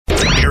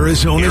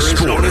Arizona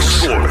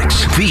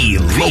Sports. The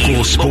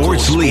local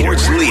sports leader.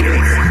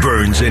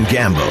 Burns and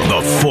Gambo.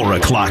 The 4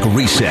 o'clock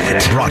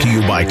reset. Brought to you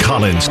by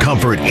Collins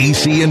Comfort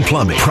AC and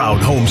Plumbing.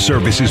 Proud home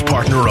services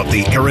partner of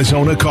the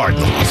Arizona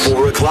Cardinals.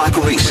 4 o'clock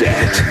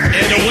reset.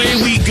 And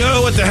away we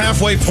go at the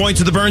halfway point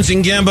to the Burns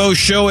and Gambo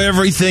show.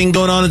 Everything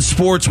going on in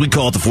sports. We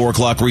call it the 4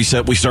 o'clock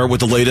reset. We start with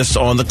the latest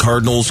on the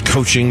Cardinals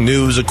coaching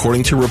news.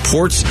 According to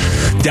reports,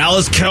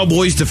 Dallas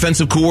Cowboys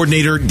defensive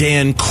coordinator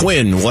Dan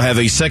Quinn will have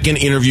a second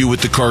interview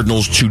with the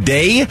Cardinals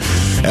today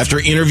after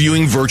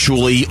interviewing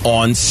virtually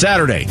on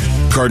Saturday.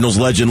 Cardinals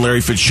legend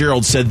Larry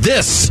Fitzgerald said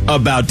this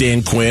about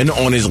Dan Quinn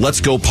on his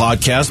Let's Go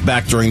podcast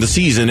back during the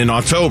season in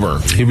October.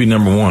 He'd be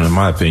number one, in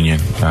my opinion.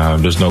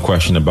 There's no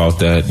question about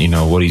that. You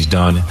know, what he's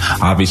done,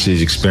 obviously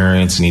his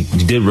experience, and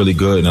he did really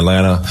good in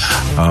Atlanta.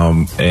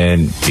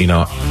 And, you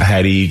know,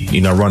 had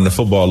he, run the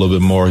football a little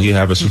bit more, he'd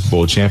have a Super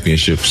Bowl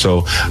championship.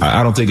 So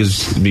I don't think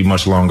it's be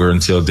much longer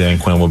until Dan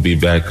Quinn will be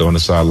back on the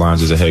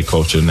sidelines as a head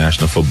coach of the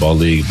National Football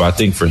League. But I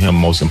think for him,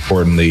 most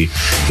importantly,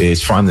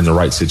 is finding the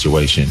right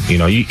situation. You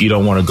know, you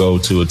don't want to go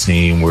to a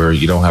team where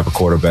you don't have a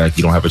quarterback,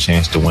 you don't have a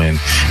chance to win.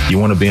 You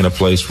want to be in a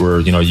place where,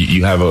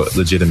 you have a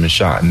legitimate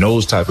shot. And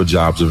those type of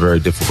jobs are very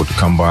difficult to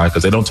come by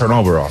because they don't turn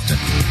over often.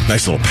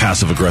 Nice little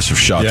passive-aggressive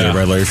shot there,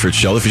 right, Larry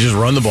Fitzgerald? If you just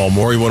run the ball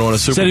more, you wouldn't want a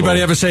Super Bowl. Does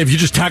anybody ever say, if you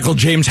just tackled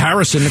James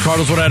Harrison, the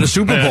Cardinals would have had a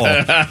Super Bowl?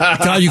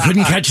 God, you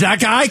couldn't catch that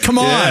guy? Come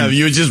on. Yeah,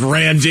 you just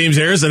ran James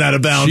Harrison out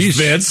of bounds,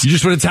 Vince. You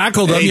just would have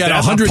tackled him. You had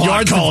 100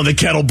 yards. Calling the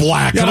kettle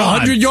black. You had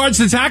 100 yards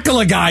to tackle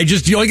a guy.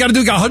 You only got to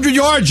do 100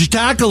 yards. Just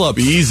tackle him.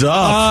 Ease up.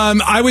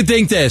 I would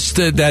think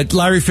that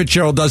Larry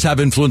Fitzgerald does have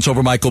influence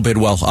over Michael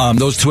Bidwell.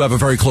 Those two have a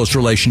very close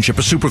relationship,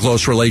 a super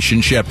close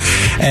relationship.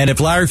 And if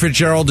Larry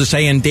Fitzgerald is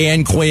saying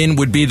Dan Quinn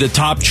would be the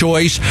top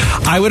choice,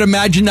 I would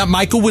imagine that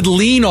Michael would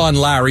lean on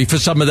Larry for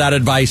some of that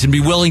advice and be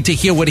willing to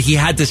hear what he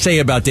had to say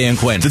about Dan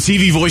Quinn. The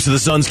TV voice of the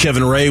Suns,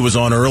 Kevin Ray, was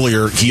on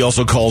earlier. He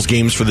also calls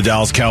games for the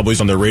Dallas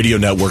Cowboys on their radio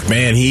network.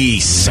 Man, he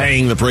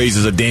sang the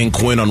praises of Dan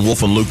Quinn on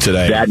Wolf and Luke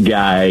today. That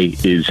guy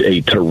is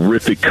a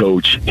terrific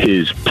coach.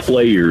 His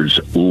players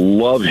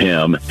love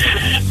him.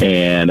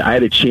 And I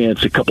had a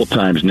chance a couple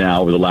times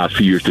now over the last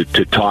few years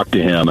to talk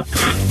to him.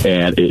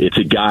 And it's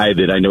a guy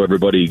that I know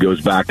everybody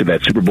goes back to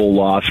that Super Bowl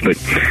loss, but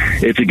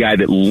it's a guy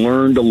that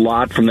learned a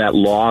lot from that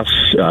loss,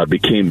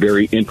 became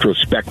very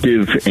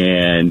introspective,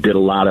 and did a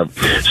lot of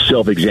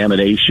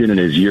self-examination in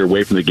his year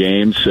away from the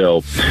game.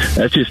 So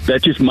that's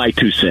just my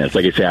 2 cents.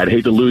 Like I said, I'd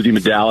hate to lose him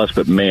in Dallas,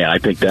 but man, I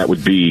think that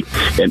would be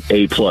an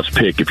A-plus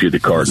pick if you're the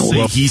Cardinals.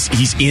 Well,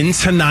 he's in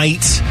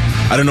tonight.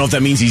 I don't know if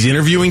that means he's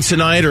interviewing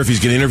tonight or if he's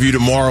going to interview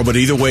tomorrow, but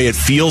either way, it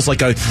feels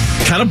like a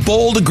kind of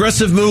bold,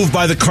 aggressive move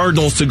by the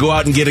Cardinals to go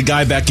out and get a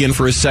guy back in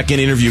for his second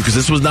interview, because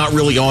this was not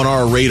really on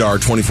our radar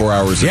 24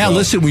 hours ago. Yeah,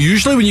 listen,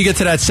 usually when you get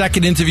to that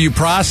second interview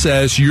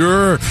process,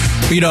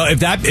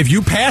 if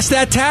you pass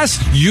that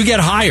test, you get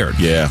hired.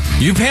 Yeah.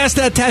 You pass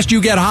that test,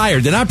 you get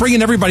hired. They're not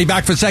bringing everybody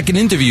back for second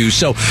interviews,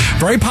 so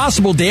very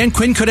possible Dan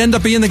Quinn could end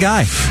up being the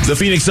guy. The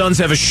Phoenix Suns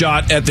have a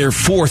shot at their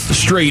 4th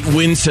straight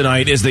win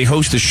tonight as they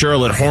host the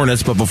Charlotte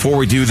Hornets, but before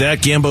we do that,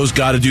 Gambo's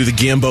got to do the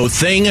Gambo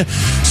thing.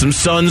 Some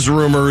Suns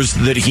rumors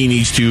that he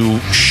needs to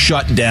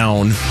shoot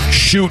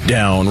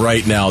down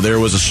right now. There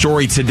was a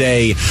story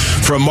today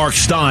from Mark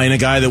Stein, a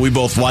guy that we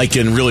both like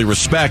and really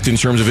respect in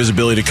terms of his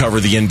ability to cover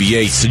the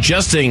NBA,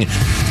 suggesting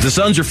the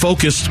Suns are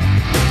focused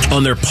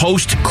on their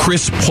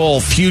post-Chris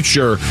Paul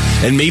future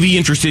and maybe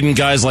interested in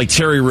guys like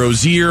Terry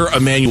Rozier,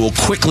 Emmanuel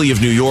Quickley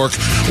of New York,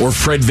 or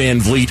Fred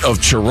VanVleet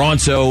of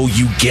Toronto.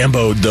 You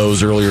Gambo'd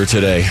those earlier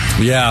today.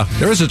 Yeah,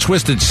 there is a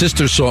Twisted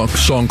Sister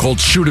song called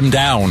Shoot 'Em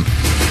Down.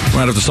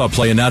 Might have to start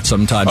playing that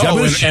sometimes.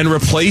 And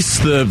replace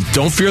the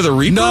Don't Fear the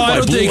Reaper by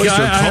Blue Oyster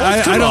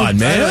Cult? Come on,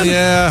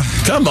 man.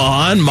 Come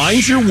on.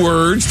 Mind your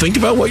words. Think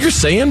about what you're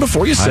saying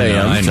before you say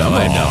them. I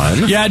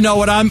know. Yeah,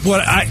 no,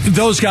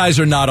 those guys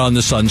are not on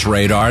the Suns'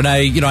 radar. And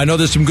I know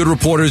there's some good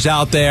reporters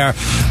out there.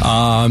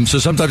 So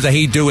sometimes I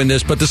hate doing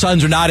this, but the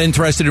Suns are not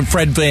interested in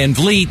Fred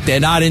VanVleet.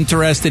 They're not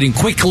interested in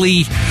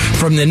Quickley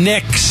from the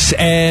Knicks,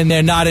 and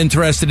they're not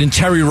interested in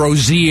Terry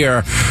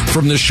Rozier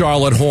from the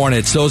Charlotte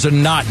Hornets. Those are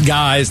not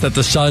guys that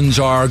the Suns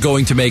are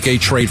going to make a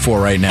trade for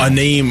right now. A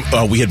name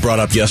we had brought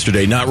up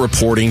yesterday, not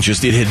reporting,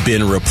 just it had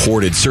been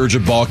reported. Serge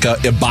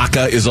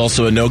Ibaka is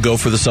also a no-go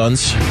for the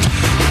Suns.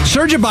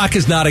 Serge Ibaka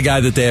is not a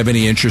guy that they have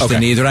any interest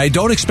in either. And I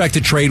don't expect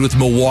to trade with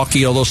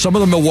Milwaukee, although some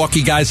of the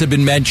Milwaukee guys have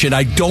been mentioned.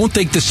 I don't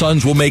think the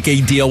Suns will make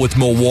a deal with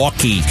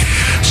Milwaukee.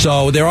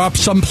 So there are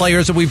some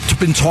players that we've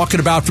been talking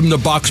about from the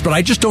Bucks, but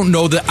I just don't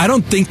know that. I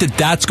don't think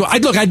that's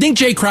going. Look, I think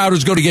Jay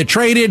Crowder's going to get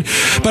traded,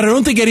 but I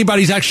don't think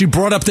anybody's actually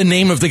brought up the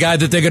name of the guy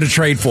that they're going to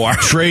trade for.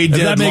 Trade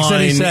deadline. That makes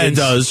any sense.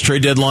 It does.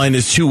 Trade deadline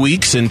is 2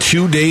 weeks and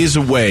 2 days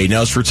away.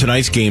 Now, as for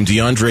tonight's game,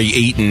 DeAndre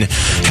Ayton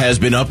has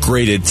been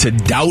upgraded to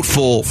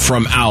doubtful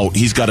from out.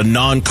 He's got a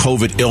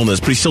non-COVID illness,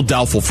 but he's still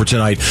doubtful for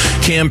tonight.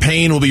 Cam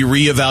Payne will be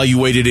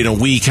reevaluated in a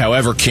week.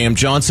 However, Cam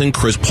Johnson,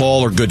 Chris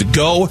Paul are good to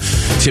go.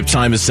 Tip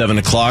time is 7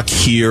 o'clock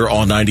here here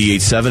on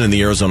 98.7 and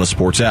the Arizona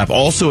Sports app.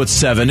 Also at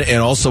 7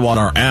 and also on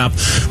our app,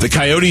 the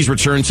Coyotes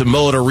return to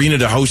Mullet Arena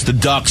to host the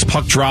Ducks.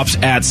 Puck drops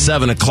at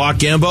 7 o'clock.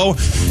 Gambo,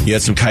 you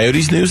had some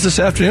Coyotes news this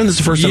afternoon? This is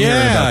the first time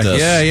hearing about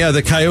this. Yeah.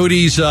 The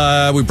Coyotes,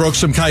 we broke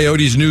some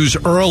Coyotes news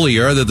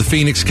earlier that the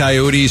Phoenix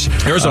Coyotes...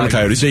 Arizona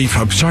Coyotes.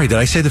 I'm sorry, did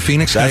I say the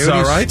Phoenix Coyotes? That's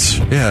all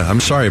right. Yeah, I'm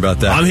sorry about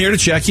that. I'm here to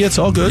check you. It's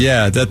all good.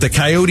 Yeah, that the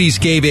Coyotes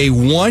gave a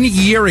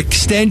 1-year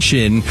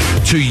extension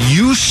to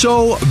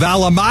Juuso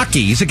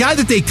Valimaki. He's a guy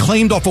that they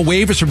claimed off of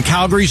waivers from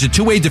Calgary. He's a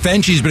two-way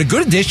defense. He's been a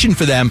good addition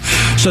for them.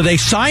 So they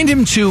signed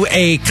him to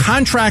a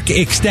contract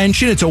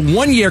extension. It's a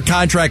 1-year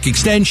contract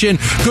extension.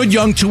 Good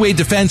young two-way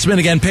defenseman.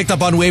 Again, picked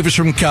up on waivers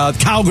from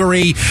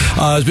Calgary.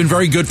 Has been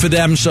very good for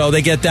them. So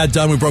they get that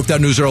done. We broke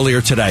that news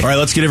earlier today. All right,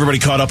 let's get everybody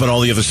caught up on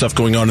all the other stuff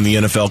going on in the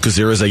NFL because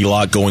there is a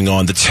lot going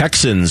on. The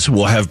Texans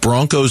will have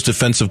Broncos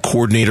defensive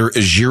coordinator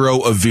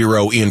Ejiro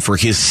Evero in for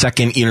his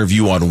second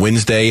interview on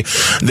Wednesday.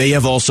 They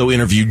have also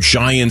interviewed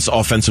Giants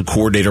offensive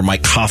coordinator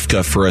Mike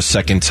Kafka for a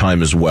second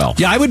time as well.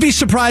 Yeah, I would be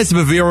surprised if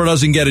Evero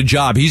doesn't get a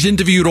job. He's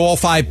interviewed all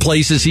 5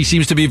 places. He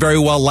seems to be very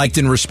well liked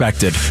and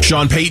respected.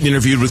 Sean Payton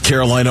interviewed with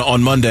Carolina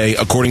on Monday.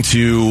 According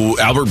to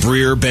Albert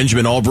Breer,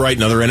 Benjamin Albright,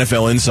 and other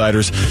NFL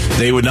insiders,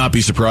 they would not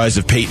be surprised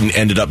if Payton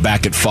ended up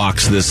back at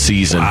Fox this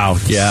season. Wow,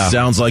 yeah.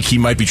 Sounds like he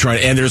might be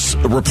trying, and there's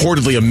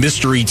reportedly a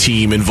mystery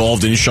team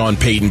involved in Sean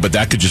Payton, but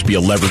that could just be a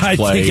leverage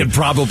play. I think it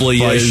probably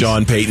by is.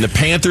 Sean Payton. The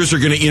Panthers are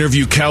going to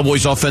interview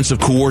Cowboys offensive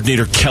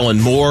coordinator Kellen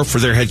Moore for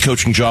their head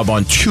coaching job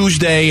on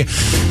Tuesday,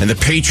 and the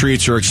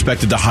Patriots are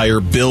expected to hire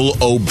Bill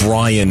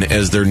O'Brien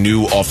as their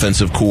new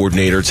offensive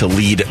coordinator to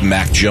lead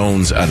Mac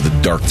Jones out of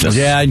the darkness.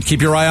 Yeah, and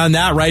keep your eye on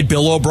that, right?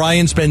 Bill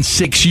O'Brien spent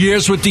 6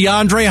 years with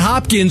DeAndre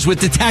Hopkins with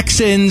the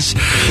Texans.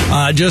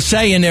 Just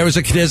saying, there's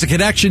a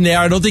connection there.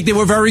 I don't think they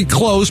were very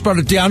close, but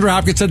DeAndre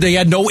Hopkins said they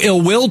had no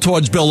ill will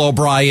towards Bill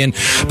O'Brien.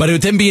 But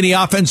with him being the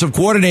offensive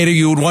coordinator,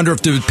 you would wonder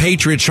if the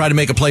Patriots try to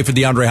make a play for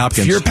DeAndre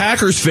Hopkins. If you're a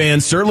Packers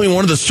fan, certainly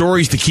one of the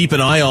stories to keep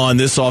an eye on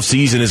this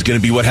offseason is going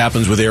to be what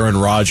happens with Aaron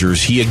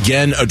Rodgers. He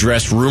again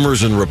addressed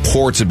rumors and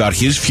reports about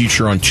his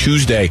future on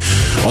Tuesday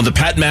on the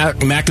Pat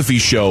McAfee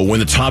show when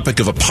the topic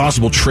of a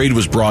possible trade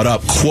was brought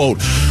up.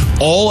 Quote,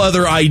 all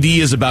other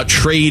ideas about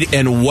trade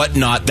and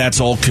whatnot, that's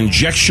all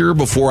conjecture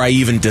before I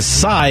even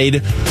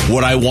decide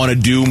what I want to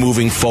do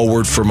moving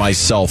forward for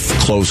myself,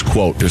 close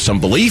quote. There's some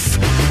belief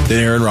that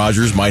Aaron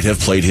Rodgers might have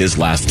played his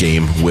last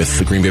game with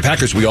the Green Bay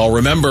Packers. We all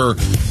remember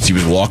he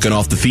was walking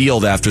off the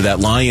field after that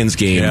Lions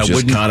game,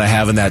 just kind of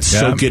having that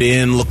soak it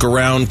in, look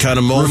around kind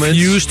of moment.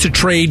 Refused to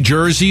trade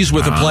jerseys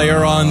with a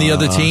player on the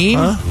other team.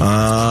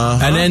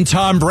 And then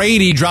Tom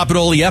Brady dropping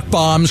all the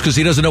F-bombs because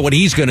he doesn't know what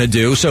he's going to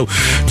do. So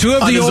two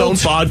of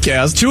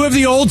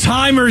the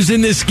old-timers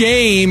in this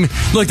game.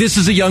 Look, this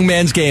is a young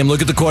man's game.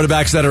 Look at the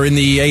quarterbacks that are in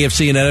the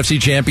AFC and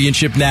NFC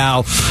championship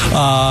now.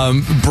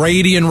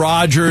 Brady and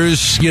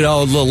Rodgers,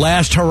 the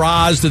last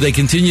hurrahs. Do they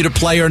continue to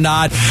play or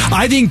not?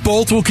 I think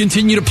both will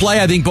continue to play.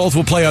 I think both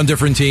will play on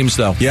different teams,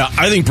 though. Yeah,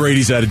 I think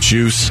Brady's out of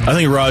juice. I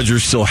think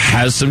Rodgers still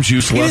has some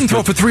juice left. He didn't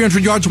throw for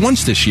 300 yards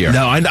once this year.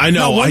 No, I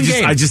know.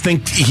 I just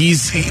think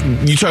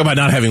you talk about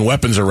not having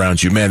weapons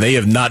around you, man. They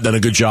have not done a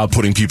good job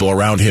putting people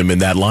around him in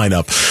that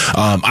lineup.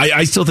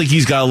 I still think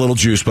he's got a little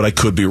juice, but I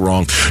could be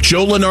wrong.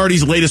 Joe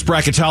Lunardi's latest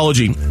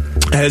bracketology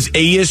has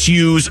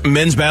ASU's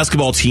men's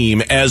basketball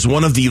team as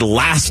one of the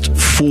last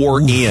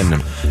 4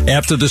 in.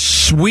 After the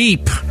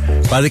sweep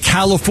by the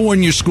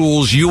California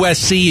schools,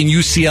 USC and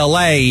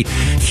UCLA,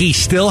 he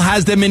still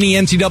has them in the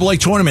NCAA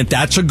tournament.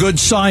 That's a good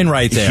sign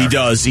right there. He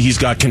does. He's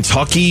got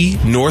Kentucky,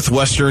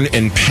 Northwestern,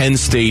 and Penn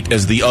State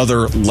as the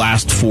other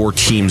last 4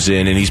 teams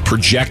in, and he's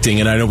projecting,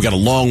 and I know we've got a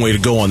long way to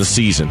go on the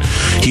season,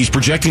 he's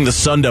projecting the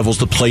Sun Devils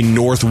to play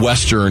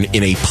Northwestern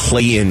in a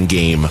play-in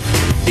game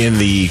in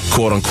the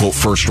quote-unquote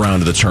first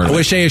round of the tournament. I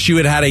wish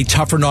ASU had a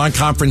tougher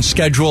non-conference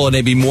schedule and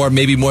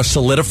maybe more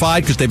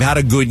solidified because they've had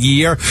a good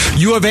year.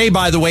 U of A,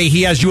 by the way,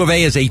 he has U of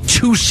A as a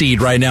 2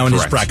 seed right now in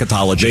his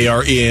bracketology. They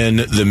are in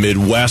the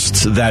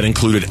Midwest. That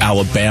included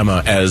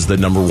Alabama as the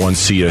number 1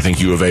 seed. I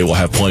think U of A will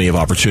have plenty of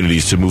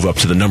opportunities to move up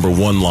to the number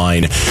 1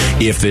 line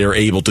if they're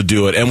able to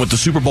do it. And with the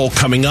Super Bowl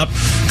coming up,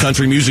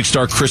 country music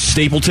star Chris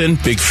Stapleton,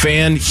 big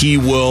fan, he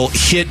will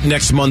hit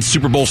next month's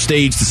Super Bowl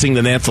stage to sing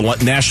the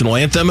national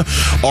anthem.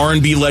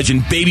 R&B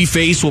legend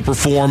Babyface will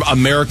perform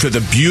America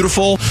the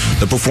Beautiful.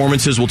 The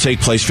performances will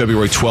take place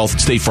February 12th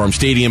at State Farm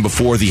Stadium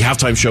before the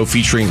halftime show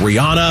featuring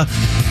Rihanna.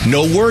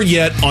 No word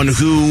yet on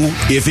who,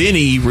 if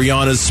any,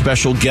 Rihanna's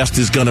special guest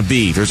is going to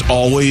be. There's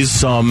always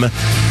some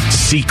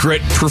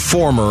secret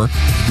performer,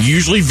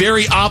 usually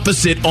very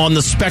opposite on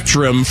the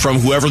spectrum from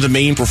whoever the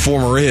main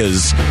performer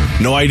is.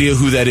 No idea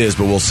who that is,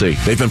 but we'll see.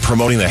 They've been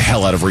promoting the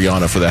hell out of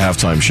Rihanna for the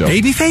halftime show.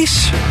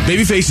 Babyface?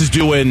 Babyface is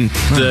doing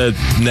the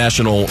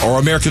national, or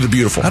America the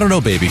Beautiful. I don't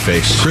know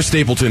Babyface. Chris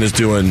Stapleton is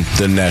doing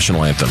the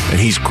national anthem, and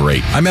he's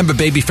great. I remember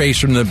Babyface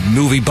from the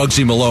movie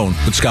Bugsy Malone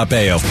with Scott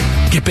Baio.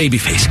 Get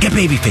Babyface, get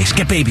Babyface,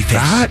 get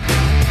Babyface. What?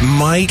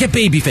 Mike, Get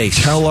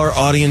Babyface. tell our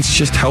audience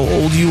just how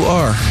old you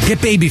are. Get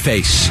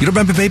Babyface. You don't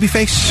remember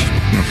Babyface?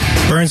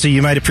 Burnsy,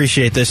 you might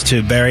appreciate this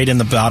too. Buried in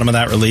the bottom of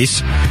that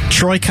release,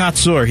 Troy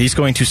Kotsur. He's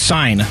going to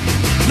sign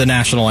the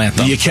national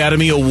anthem. The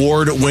Academy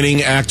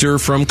Award-winning actor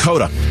from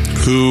Coda,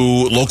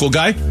 who local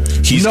guy.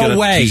 He's No gonna,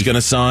 way. He's going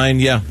to sign.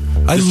 Yeah.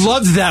 I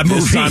loved that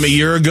movie. This time a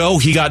year ago,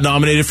 he got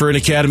nominated for an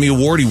Academy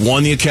Award. He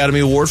won the Academy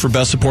Award for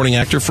Best Supporting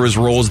Actor for his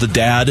role as the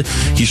dad.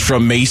 He's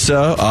from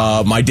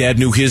Mesa. My dad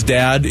knew his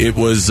dad. It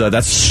was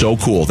that's so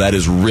cool. That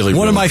is really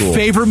One of my cool.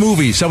 favorite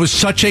movies. That was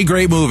such a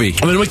great movie.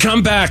 And when we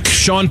come back,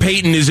 Sean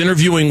Payton is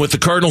interviewing with the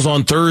Cardinals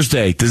on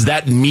Thursday. Does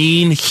that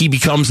mean he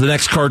becomes the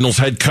next Cardinals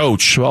head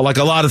coach? Well, like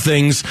a lot of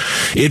things,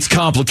 it's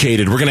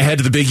complicated. We're going to head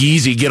to the Big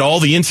Easy, get all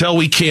the intel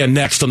we can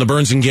next on the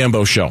Burns and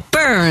Gambo Show.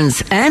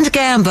 Burns and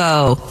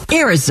Gambo,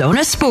 Arizona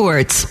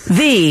Sports,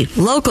 the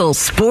local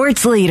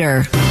sports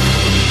leader.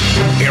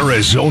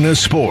 Arizona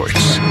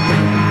Sports.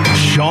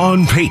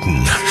 Sean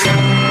Payton.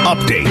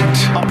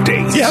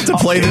 Update. You have to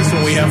play this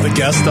when we have the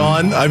guest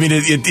on. I mean,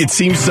 it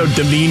seems so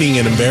demeaning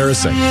and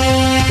embarrassing.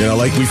 You know,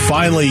 like we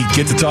finally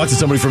get to talk to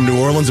somebody from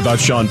New Orleans about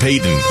Sean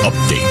Payton.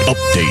 Update.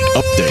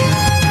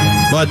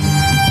 But,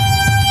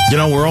 you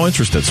know, we're all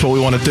interested. It's what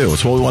we want to do.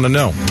 It's what we want to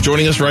know.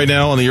 Joining us right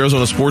now on the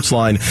Arizona Sports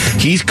Line,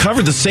 he's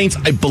covered the Saints,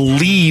 I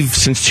believe,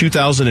 since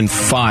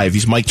 2005.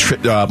 He's Mike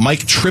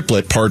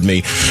Triplett,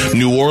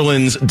 New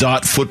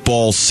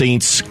Orleans.football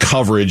Saints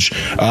coverage.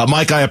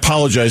 Mike, I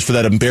apologize for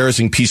that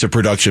embarrassing piece of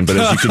production, but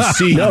as you can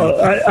see... No,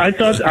 I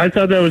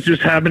thought that was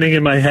just happening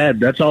in my head.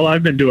 That's all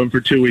I've been doing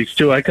for 2 weeks,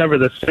 too. I cover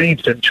the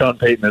Saints, and Sean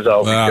Payton is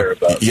all we care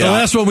about. Yeah. The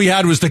last one we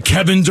had was the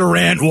Kevin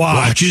Durant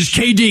watch. Is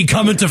KD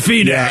coming to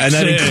Phoenix? Yeah, and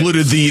that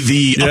included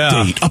the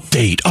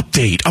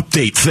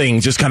update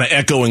thing just kind of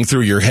echoing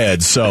through your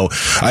head. So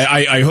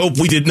I hope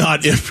we did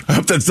not, I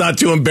hope that's not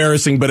too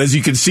embarrassing, but as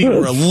you can see,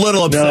 we're a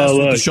little obsessed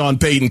with the Sean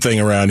Payton thing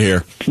around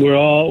here. We're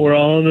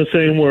all in the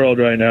same world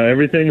right now.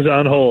 Everything's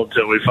on hold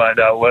till we find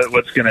out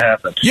what's going to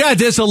happen. Yeah,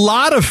 there's a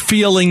lot of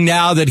feeling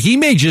now that he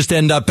may just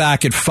end up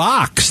back at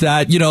Fox,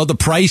 that, you know, the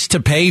price to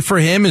pay for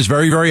him is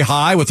very, very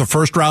high with a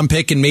first-round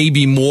pick and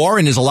maybe more,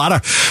 and there's a lot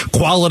of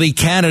quality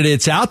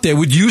candidates out there.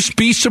 Would you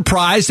be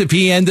surprised if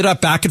he ended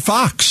up back at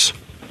Fox?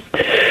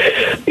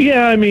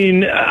 Yeah, I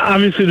mean,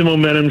 obviously the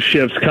momentum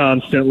shifts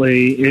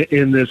constantly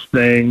in this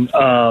thing.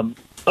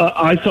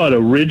 I thought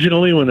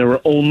originally when there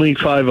were only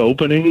 5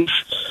 openings,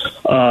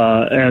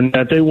 and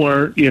that they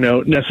weren't, you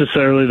know,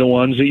 necessarily the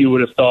ones that you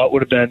would have thought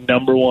would have been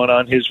number one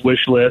on his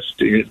wish list.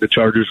 The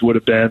Chargers would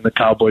have been, the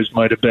Cowboys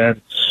might have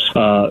been,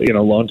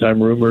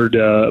 longtime rumored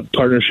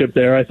partnership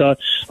there. I thought,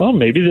 oh,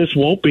 maybe this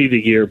won't be the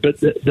year. But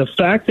the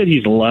fact that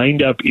he's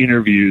lined up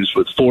interviews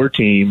with 4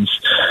 teams,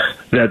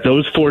 that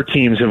those 4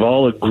 teams have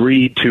all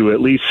agreed to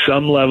at least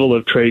some level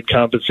of trade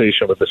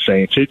compensation with the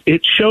Saints,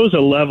 it shows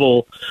a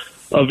level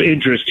of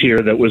interest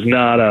here that was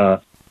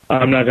not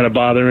I'm not going to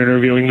bother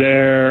interviewing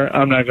there.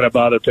 I'm not going to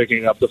bother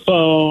picking up the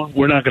phone.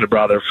 We're not going to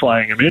bother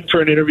flying him in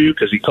for an interview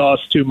because he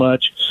costs too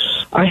much.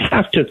 I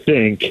have to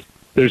think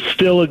there's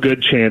still a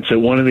good chance that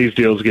one of these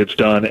deals gets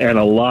done, and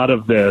a lot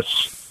of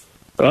this,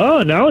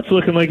 now it's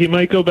looking like he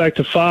might go back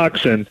to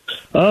Fox, and,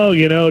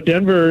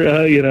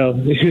 Denver,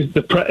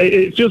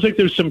 it feels like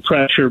there's some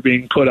pressure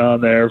being put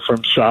on there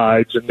from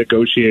sides and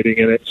negotiating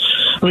in it.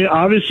 I mean,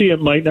 obviously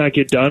it might not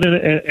get done,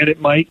 and it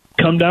might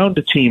come down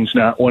to teams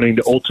not wanting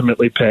to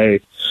ultimately pay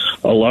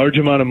a large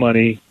amount of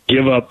money,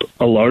 give up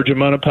a large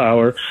amount of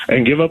power,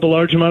 and give up a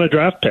large amount of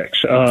draft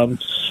picks.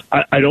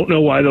 I don't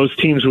know why those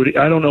teams would.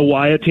 I don't know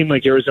why a team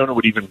like Arizona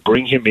would even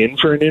bring him in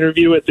for an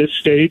interview at this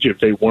stage if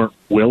they weren't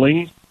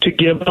willing to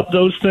give up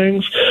those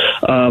things.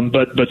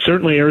 But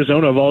certainly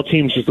Arizona, of all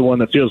teams, is the one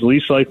that feels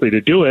least likely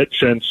to do it,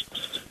 since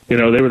they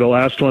were the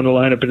last one to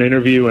line up an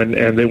interview,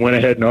 and they went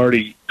ahead and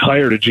already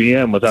hired a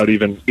GM without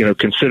even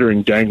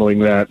considering dangling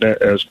that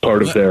as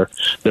part of their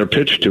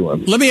pitch to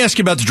him. Let me ask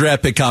you about the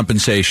draft pick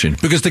compensation,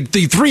 because the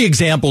 3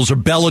 examples are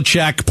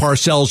Belichick,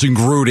 Parcells, and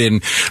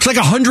Gruden. It's like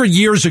 100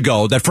 years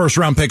ago that first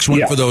round picks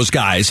went for those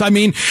guys. I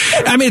mean,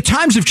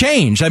 times have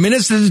changed. I mean,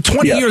 it's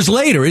 20 years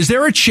later. Is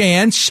there a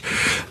chance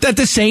that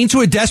the Saints, who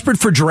are desperate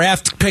for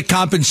draft pick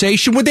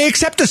compensation, would they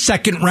accept a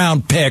second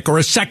round pick or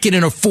a second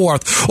and a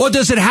fourth, or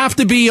does it have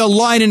to be a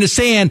line in the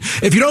sand?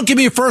 If you don't give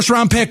me a first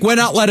round pick, why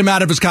not let him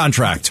out of his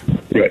contract?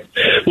 Right.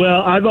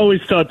 Well, I've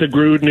always thought the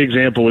Gruden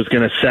example was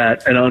going to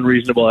set an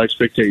unreasonable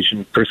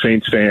expectation for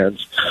Saints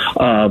fans.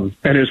 And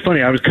it was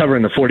funny, I was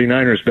covering the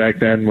 49ers back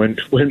then when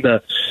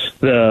the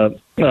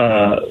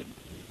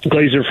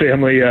Glazer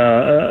family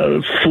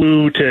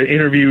flew to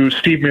interview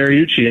Steve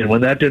Mariucci, and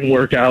when that didn't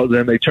work out,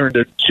 then they turned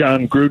to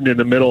John Gruden in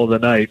the middle of the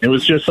night. It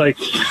was just it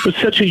was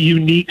such a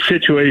unique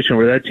situation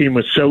where that team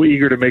was so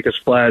eager to make a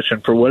splash,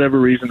 and for whatever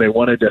reason they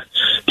wanted to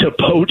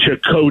poach a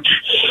coach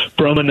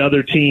from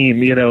another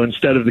team,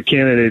 instead of the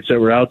candidates that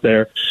were out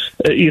there.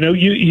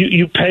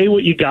 You pay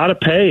what you got to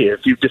pay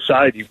if you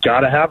decide you've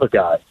got to have a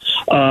guy.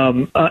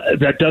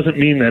 that doesn't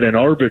mean that an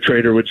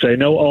arbitrator would say,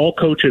 no, all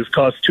coaches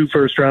cost 2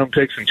 first-round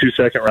picks and 2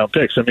 second-round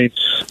picks. I mean,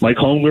 Mike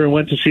Holmgren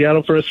went to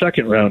Seattle for a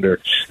second-rounder.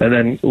 And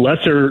then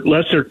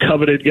lesser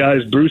coveted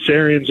guys, Bruce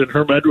Arians and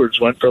Herm Edwards,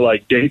 went for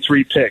like day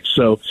 3 picks.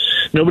 So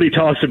nobody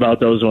talks about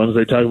those ones.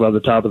 They talk about the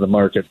top of the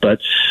market.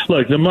 But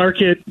look, the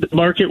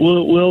market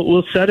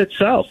will set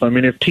itself. I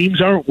mean, if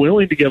teams aren't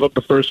willing to give up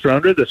a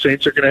first-rounder, the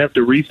Saints are going to have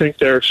to rethink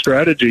their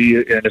strategy,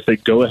 and if they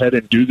go ahead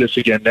and do this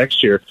again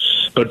next year.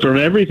 But from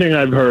everything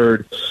I've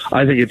heard,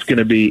 I think it's going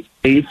to be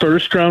a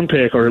first-round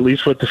pick, or at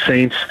least what the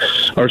Saints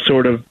are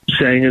sort of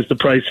saying is the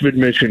price of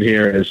admission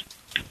here is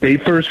a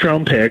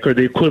first-round pick, or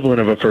the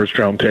equivalent of a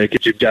first-round pick,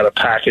 if you've got to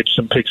package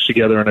some picks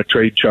together on a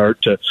trade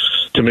chart to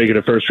make it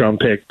a first-round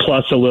pick,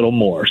 plus a little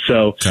more.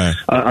 So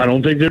I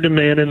don't think they're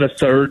demanding the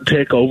 3rd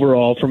pick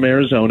overall from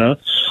Arizona,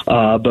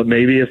 but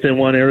maybe if they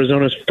want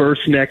Arizona's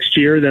first next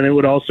year, then it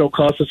would also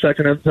cost a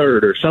 2nd and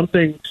 3rd, or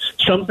something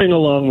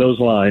along those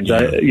lines.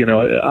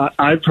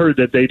 I've heard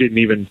that they didn't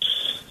even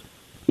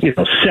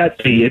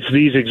set it's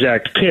these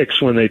exact picks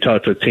when they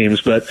talked with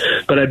teams, but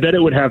I bet it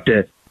would have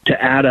to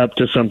add up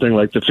to something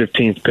like the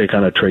 15th pick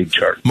on a trade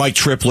chart. Mike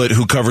Triplett,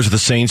 who covers the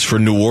Saints for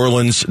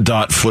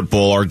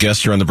NewOrleans.football, our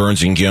guest here on the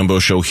Burns and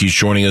Gambo show. He's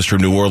joining us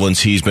from New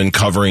Orleans. He's been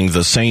covering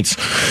the Saints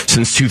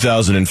since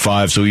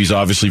 2005, so he's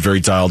obviously very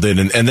dialed in.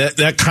 And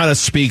that kind of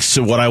speaks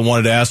to what I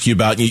wanted to ask you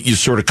about. You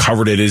sort of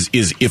covered it, is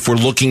if we're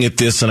looking at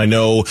this, and I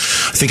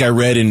think I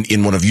read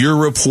in one of your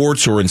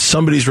reports or in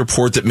somebody's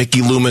report that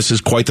Mickey Loomis is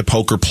quite the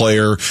poker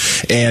player,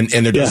 and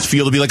there does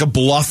feel to be like a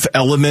bluff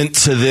element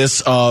to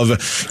this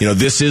of,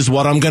 this is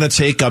what I'm going to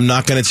take. I'm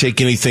not going to take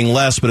anything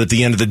less. But at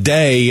the end of the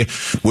day,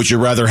 would you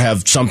rather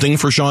have something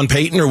for Sean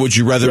Payton, or would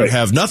you rather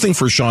have nothing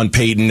for Sean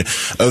Payton?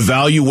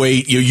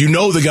 Evaluate,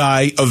 the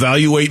guy,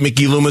 evaluate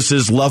Mickey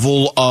Loomis's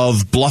level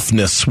of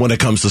bluffness when it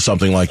comes to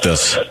something like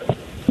this.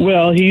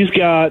 Well, he's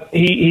got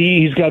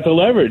the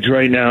leverage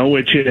right now,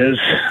 which is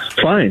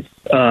fine.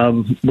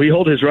 We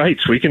hold his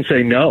rights. We can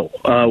say no.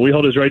 We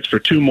hold his rights for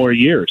 2 more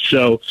years.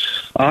 So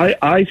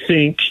I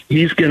think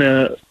he's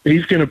gonna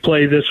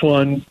play this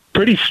one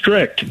pretty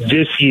strict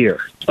this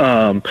year.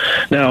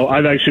 Now,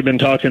 I've actually been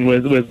talking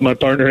with my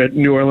partner at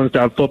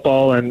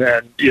NewOrleans.football and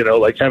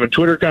having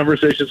Twitter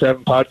conversations,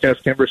 having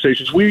podcast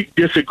conversations. We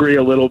disagree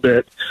a little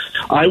bit.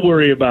 I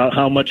worry about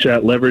how much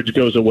that leverage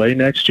goes away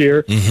next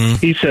year. Mm-hmm.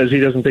 He says he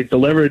doesn't think the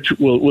leverage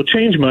will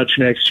change much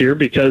next year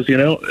because,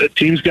 a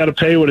team's got to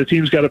pay what a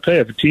team's got to pay.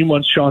 If a team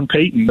wants Sean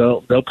Payton,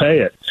 they'll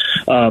pay it.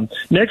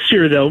 Next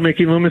year, though,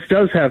 Mickey Loomis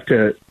does have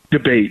to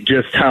debate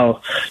just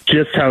how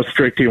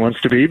strict he wants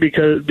to be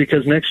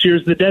because next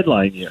year's the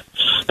deadline year.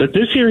 But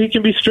this year he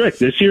can be strict.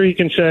 This year he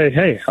can say,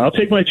 hey, I'll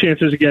take my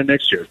chances again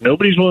next year. If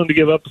nobody's willing to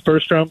give up a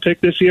first-round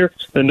pick this year,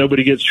 then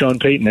nobody gets Sean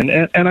Payton.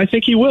 And I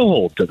think he will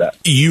hold to that.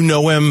 You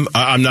know him.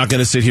 I'm not going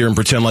to sit here and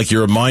pretend like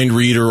you're a mind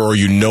reader or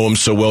you know him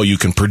so well you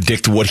can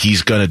predict what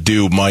he's going to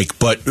do, Mike.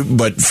 But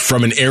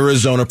from an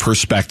Arizona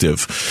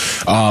perspective,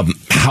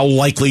 how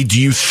likely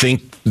do you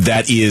think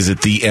that is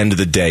at the end of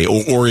the day?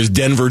 Or is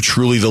Denver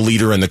truly the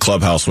leader in the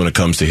clubhouse when it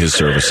comes to his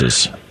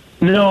services?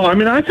 No, I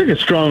mean, I think a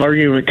strong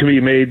argument can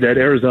be made that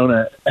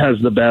Arizona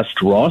has the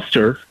best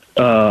roster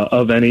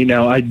of any.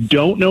 Now, I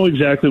don't know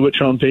exactly what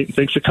Sean Payton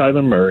thinks of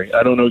Kyler Murray.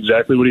 I don't know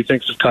exactly what he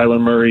thinks of Kyler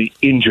Murray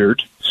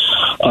injured.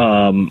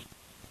 And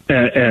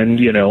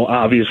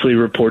obviously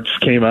reports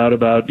came out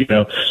about,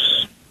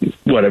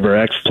 whatever,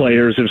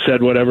 ex-players have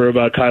said whatever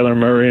about Kyler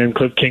Murray and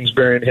Cliff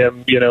Kingsbury and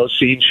him,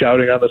 seen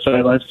shouting on the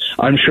sidelines.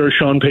 I'm sure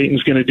Sean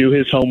Payton's going to do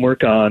his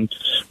homework on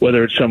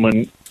whether it's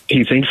someone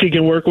he thinks he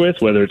can work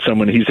with, whether it's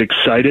someone he's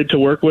excited to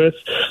work with.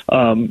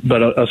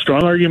 But a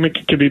strong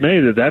argument can be made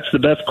that that's the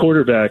best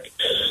quarterback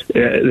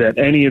that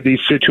any of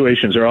these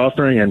situations are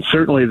offering, and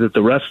certainly that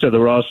the rest of the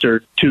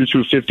roster, 2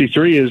 through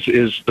 53,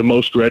 is the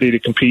most ready to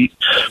compete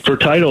for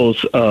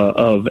titles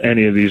of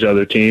any of these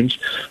other teams.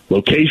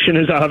 Location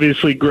is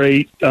obviously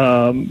great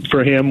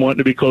for him, wanting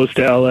to be close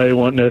to LA,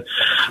 wanting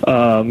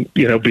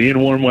to be in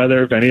warm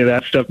weather, if any of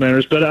that stuff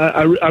matters. But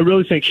I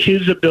really think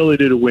his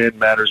ability to win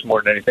matters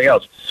more than anything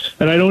else.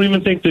 And I don't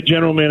even think the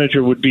general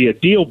manager would be a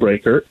deal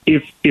breaker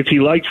if he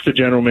likes the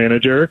general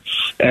manager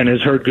and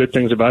has heard good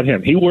things about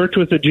him. He worked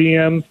with the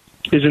GM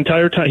his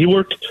entire time. He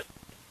worked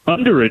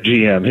under a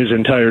GM his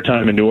entire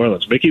time in New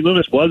Orleans. Mickey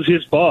Loomis was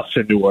his boss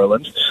in New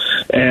Orleans,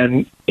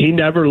 and he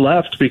never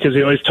left because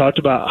he always talked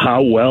about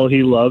how well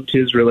he loved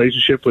his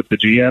relationship with the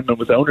GM and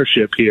with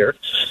ownership here.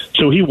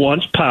 So he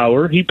wants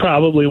power. He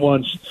probably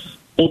wants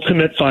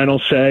ultimate final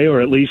say, or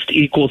at least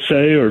equal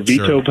say, or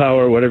veto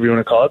power, or whatever you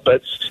want to call it.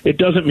 But it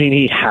doesn't mean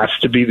he has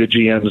to be the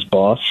GM's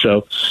boss.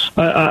 So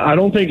I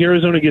don't think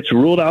Arizona gets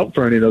ruled out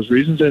for any of those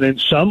reasons. And in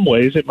some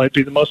ways, it might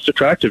be the most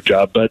attractive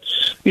job. But,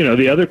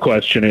 the other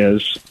question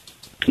is,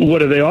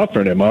 what are they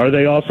offering him? Are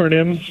they offering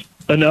him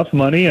enough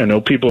money? I know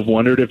people have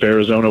wondered if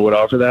Arizona would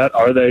offer that.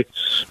 Are they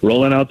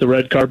rolling out the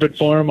red carpet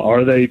for him?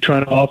 Are they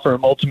trying to offer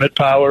him ultimate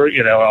power?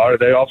 Are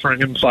they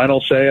offering him final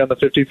say on the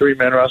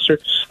 53-man roster?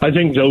 I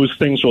think those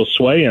things will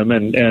sway him,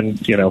 and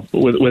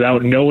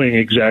without knowing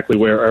exactly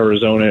where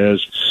Arizona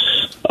is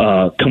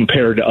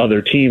compared to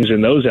other teams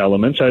in those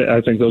elements,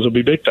 I think those will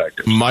be big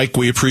factors. Mike,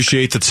 we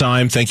appreciate the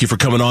time. Thank you for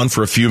coming on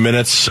for a few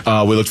minutes.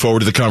 We look forward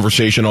to the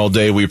conversation all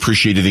day. We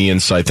appreciated the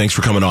insight. Thanks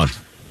for coming on.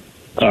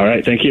 All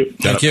right, thank you.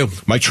 Thank you.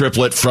 Mike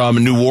Triplett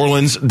from New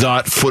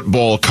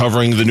Orleans.football,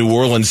 covering the New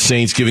Orleans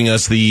Saints, giving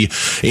us the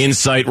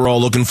insight we're all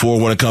looking for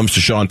when it comes to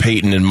Sean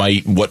Payton and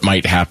what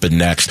might happen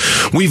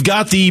next. We've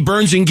got the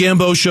Burns and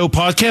Gambo Show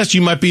podcast.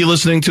 You might be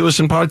listening to us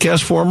in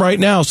podcast form right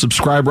now.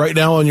 Subscribe right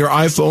now on your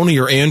iPhone or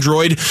your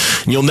Android,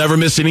 and you'll never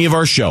miss any of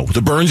our show.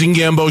 The Burns and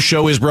Gambo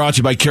Show is brought to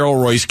you by Carol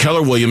Royce,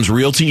 Keller Williams,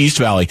 Realty East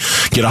Valley.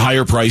 Get a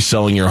higher price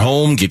selling your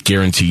home. Get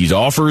guaranteed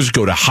offers.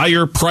 Go to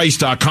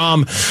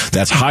higherprice.com.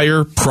 That's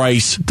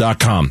higherprice.com.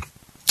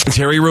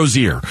 Terry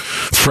Rozier,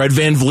 Fred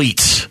Van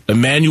Vliet,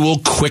 Emmanuel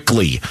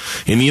Quickly.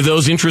 Any of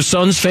those interest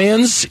Suns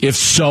fans? If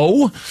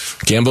so,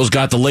 Gambo's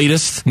got the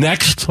latest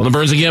next on the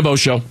Burns and Gambo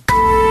Show.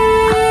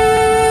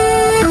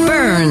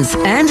 Burns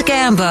and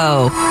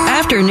Gambo.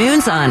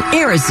 Afternoons on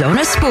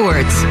Arizona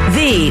Sports,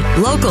 the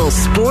local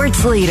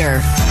sports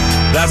leader.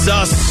 That's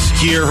us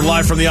here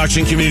live from the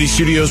Auction Community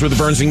Studios with the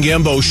Burns and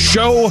Gambo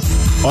Show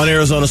on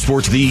Arizona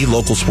Sports, the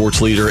local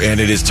sports leader. And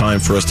it is time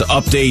for us to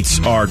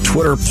update our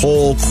Twitter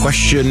poll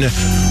question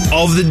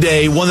of the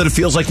day, one that it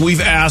feels like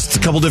we've asked a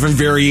couple different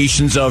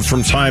variations of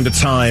from time to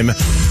time.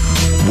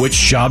 Which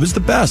job is the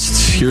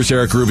best? Here's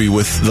Eric Ruby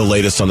with the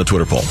latest on the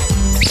Twitter poll.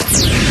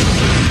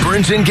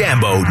 Burns and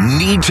Gambo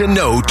need to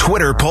know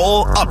Twitter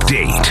poll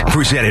update.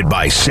 Presented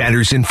by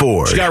Sanderson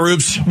Ford. Scott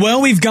Rubes.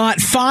 Well, we've got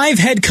 5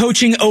 head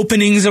coaching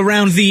openings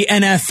around the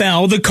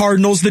NFL. The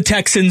Cardinals, the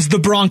Texans, the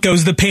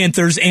Broncos, the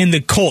Panthers, and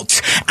the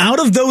Colts. Out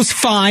of those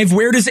 5,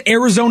 where does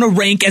Arizona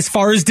rank as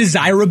far as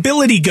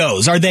desirability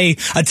goes? Are they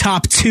a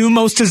top 2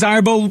 most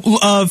desirable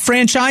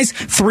franchise?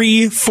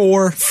 3,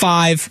 4,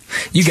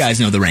 5? You guys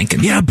know the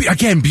ranking. Yeah,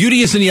 again,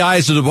 beauty is in the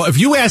eyes of the ball. If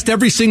you asked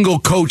every single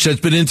coach that's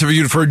been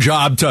interviewed for a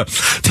job to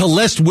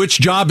list which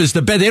job is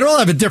the best, they don't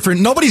have a different,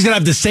 nobody's going to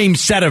have the same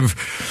set of,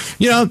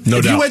 if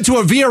doubt. you went to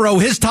a Vero,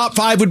 his top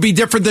 5 would be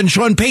different than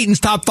Sean Payton's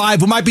top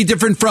 5, who might be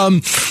different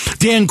from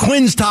Dan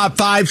Quinn's top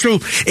 5. So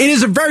it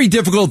is a very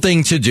difficult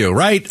thing to do,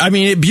 right? I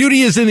mean,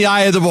 beauty is in the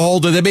eye of the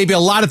beholder. There may be a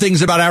lot of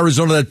things about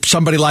Arizona that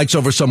somebody likes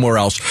over somewhere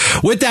else.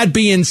 With that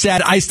being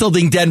said, I still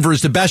think Denver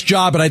is the best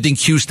job, and I think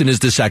Houston is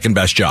the second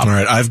best job. All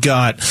right, I've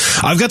got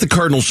the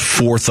Cardinals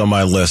 4th on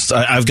my list.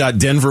 I've got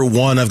Denver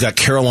 1. I've got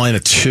Carolina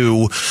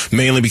 2,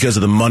 mainly because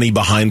of the money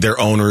behind their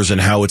owners and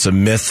how it's a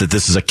myth that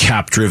this is a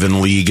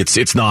cap-driven league.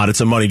 It's not.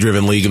 It's a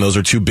money-driven league, and those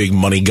are 2 big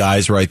money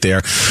guys right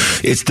there.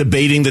 It's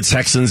debating the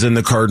Texans and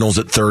the Cardinals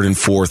at 3rd and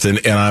 4th,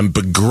 and I'm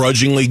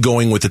begrudgingly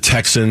going with the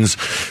Texans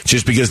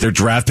just because their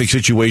draft pick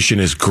situation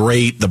is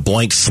great. The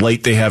blank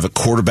slate they have at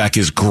quarterback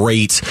is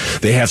great.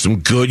 They have some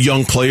good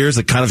young players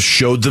that kind of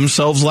showed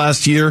themselves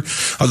last year.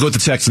 I'll go with the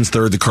Texans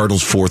 3rd, the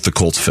Cardinals 4th, the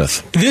Colts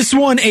 5th. This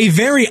one, a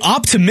very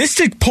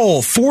optimistic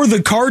poll for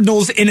the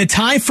Cardinals in a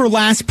tie for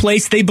last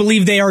place. They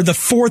believe they are the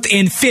 4th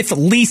and 5th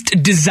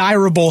least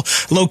desirable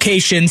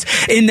locations.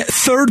 In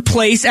 3rd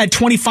place at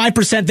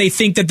 25%, they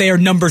think that they are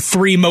number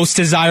 3 most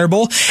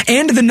desirable.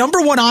 And the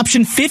number 1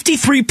 option,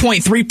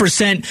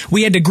 53.3%,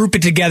 we had to group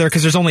it together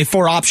because there's only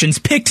 4 options,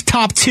 picked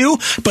top 2,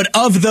 but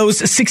of those,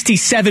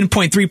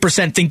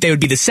 67.3% think they would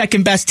be the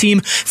second best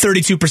team,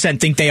 32%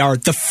 think they are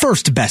the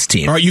first best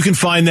team. All right, you can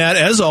find that,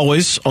 as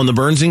always, on the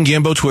Burns and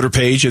Gambo Twitter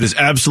page. It is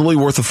absolutely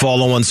worth a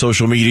follow on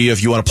social media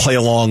if you want to play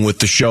along with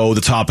the show,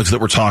 the topics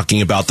that we're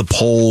talking about, the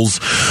polls.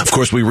 Of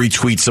course, we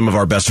retweet some of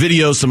our best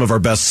videos, some of our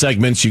best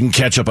segments. You can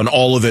catch up on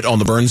all of it on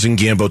the Burns and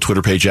Gambo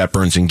Twitter page at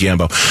Burns and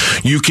Gambo.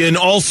 You can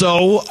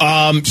also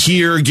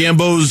hear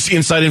Gambo's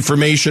inside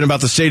information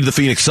about the state of the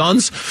Phoenix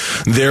Suns.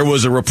 There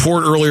was a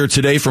report earlier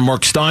today from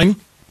Mark Stein,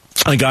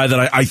 a guy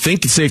that I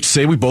think it's safe to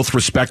say we both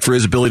respect for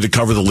his ability to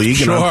cover the league.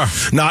 Sure. And I'm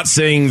not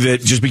saying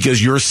that just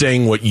because you're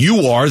saying what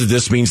you are, that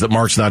this means that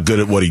Mark's not good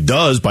at what he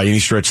does by any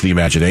stretch of the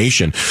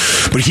imagination.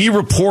 But he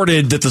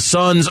reported that the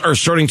Suns are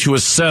starting to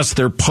assess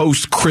their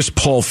post-Chris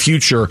Paul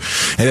future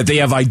and that they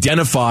have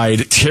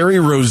identified Terry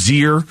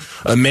Rozier,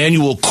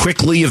 Emmanuel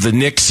Quickly of the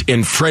Knicks,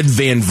 and Fred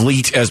Van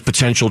Vliet as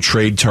potential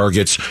trade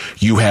targets.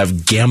 You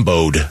have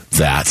Gambo'd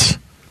that.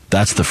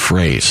 That's the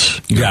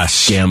phrase.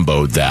 Yes.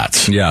 Gambo'd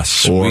that.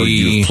 Yes. Or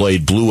you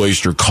played Blue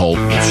Oyster Cult.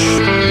 There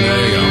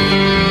you go.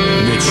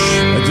 Which,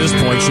 at this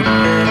point, should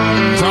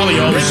probably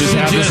always just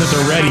have this at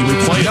the ready. We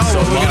played it so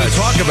we're much. going to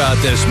talk about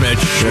this, Mitch.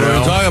 We're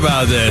going to talk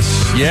about this.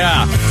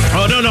 Yeah.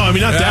 Oh, no. I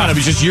mean, not that. I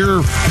mean, just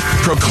your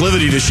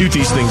proclivity to shoot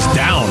these things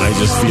down. I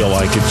just feel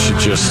like it should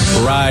just...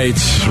 Right.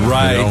 You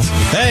know,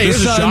 hey,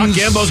 here's a shock.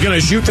 Gambo's going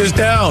to shoot this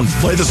down.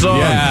 Play the song.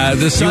 Yeah,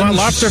 the Suns... You want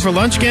lobster for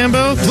lunch,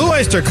 Gambo? Blue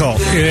Oyster Cult.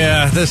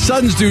 Yeah, the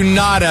Suns do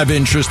not have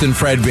interest in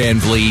Fred Van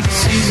Vliet.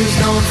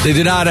 They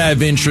do not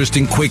have interest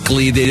in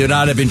Quickly. They do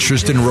not have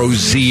interest in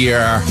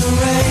Rozier.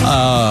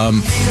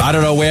 I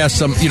don't know where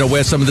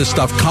some of this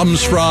stuff stuff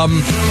comes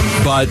from,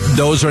 but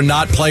those are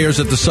not players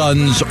that the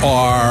Suns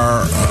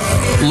are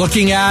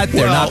looking at.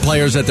 They're not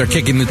players that they're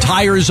kicking the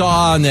tires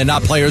on. They're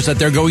not players that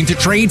they're going to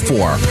trade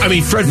for. I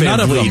mean, Fred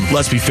VanVleet,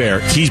 let's be fair,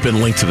 he's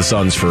been linked to the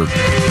Suns for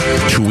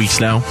 2 weeks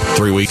now,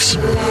 3 weeks.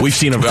 We've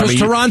seen him. Because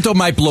Toronto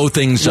might blow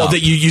things up.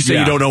 You say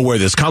you don't know where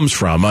this comes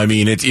from. I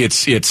mean,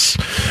 it's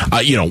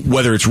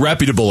whether it's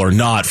reputable or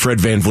not, Fred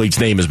VanVleet's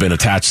name has been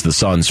attached to the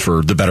Suns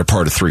for the better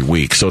part of 3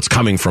 weeks. So it's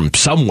coming from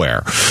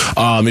somewhere.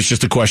 It's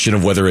just a question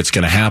of whether it's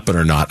going to happen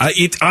or not.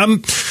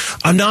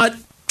 I'm not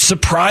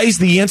surprised.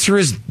 The answer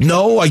is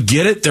no. I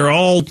get it. They're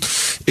all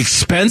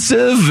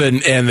expensive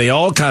and they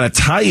all kind of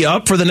tie you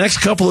up for the next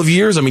couple of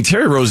years. I mean,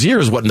 Terry Rozier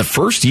is in the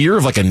first year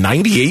of like a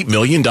 $98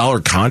 million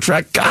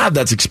contract. God,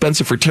 that's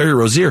expensive for Terry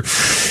Rozier.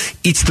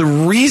 It's the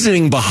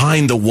reasoning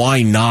behind the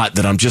why not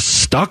that I'm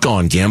just stuck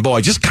on, Gambo.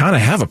 I just kind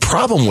of have a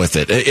problem with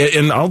it.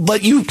 And I'll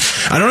let you,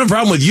 I don't have a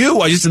problem with you.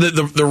 I just,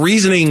 the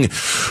reasoning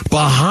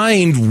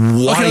behind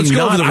why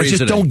not, I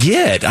just don't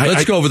get.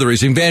 Let's go over the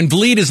reasoning.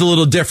 VanVleet is a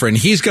little different.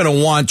 He's going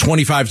to want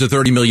 $25 to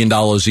 $30 million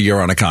a year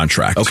on a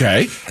contract.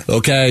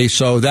 Okay.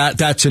 So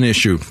that's an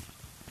issue.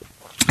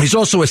 He's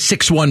also a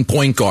 6'1"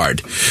 point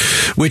guard,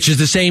 which is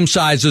the same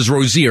size as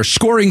Rozier.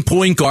 Scoring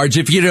point guards,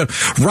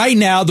 right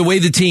now, the way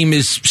the team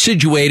is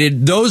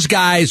situated, those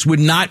guys would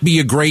not be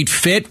a great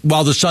fit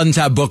while the Suns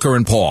have Booker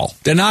and Paul.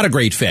 They're not a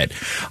great fit.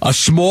 A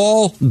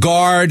small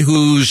guard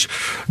who's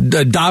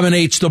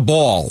dominates the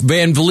ball.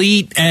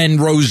 VanVleet and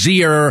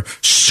Rozier,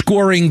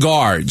 scoring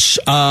guards.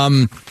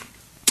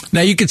 Now,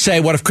 you could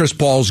say, what if Chris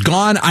Paul's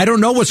gone? I don't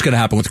know what's going to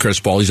happen with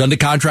Chris Paul. He's under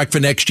contract for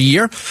next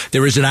year.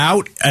 There is an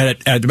out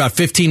at about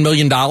 $15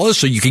 million,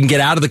 so you can get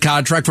out of the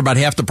contract for about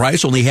half the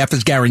price. Only half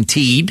is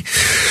guaranteed.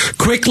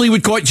 Quickly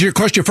would cost you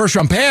a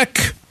first-round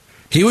pick.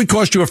 He would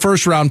cost you a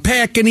first-round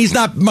pick, and he's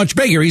not much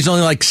bigger. He's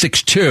only like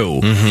 6'2".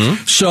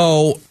 Mm-hmm.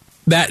 So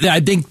I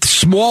think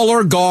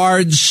smaller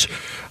guards,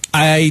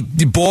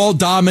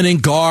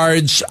 ball-dominant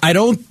guards,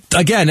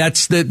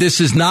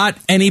 this is not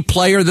any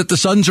player that the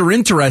Suns are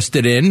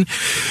interested in.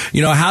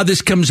 How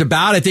this comes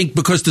about, I think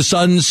because the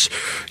Suns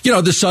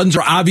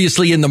are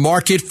obviously in the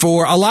market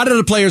for a lot of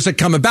the players that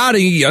come about.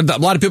 A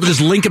lot of people just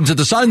link them to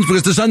the Suns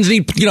because the Suns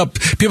need,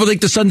 people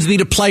think the Suns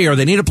need a player.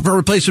 They need a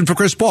replacement for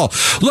Chris Paul.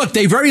 Look,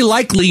 they very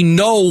likely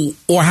know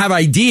or have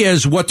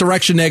ideas what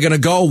direction they're going to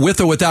go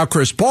with or without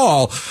Chris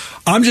Paul.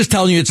 I'm just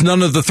telling you, it's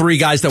none of the three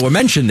guys that were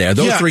mentioned there.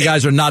 Those three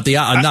guys are not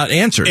not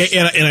answers.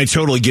 And I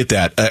totally get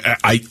that.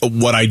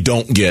 What I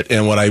don't get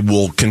and what I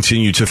will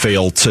continue to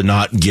fail to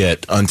not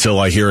get until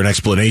I hear an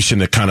explanation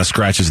that kind of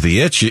scratches the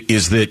itch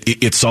is that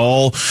it's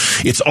all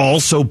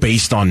so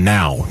based on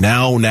now.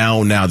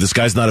 This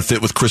guy's not a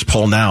fit with Chris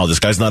Paul now. This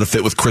guy's not a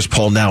fit with Chris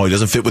Paul now. He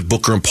doesn't fit with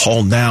Booker and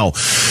Paul now.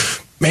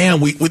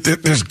 Man,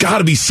 there's got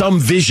to be some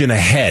vision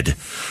ahead,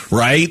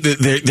 right?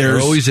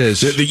 There always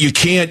is. You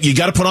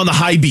got to put on the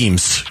high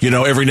beams,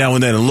 every now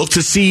and then and look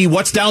to see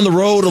what's down the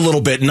road a little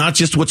bit, not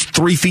just what's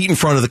 3 feet in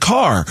front of the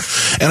car.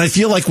 And I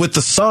feel like with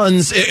the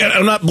Suns,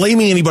 I'm not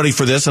blaming anybody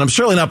for this, and I'm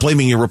certainly not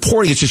blaming your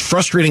reporting. It's just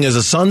frustrating as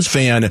a Suns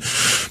fan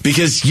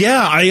because,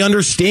 I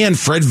understand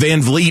Fred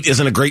VanVleet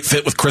isn't a great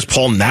fit with Chris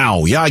Paul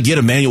now. Yeah, I get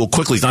Emmanuel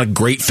Quickley's not a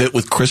great fit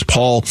with Chris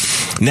Paul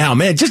now.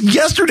 Man, just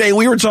yesterday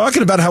we were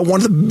talking about how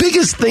one of the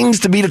biggest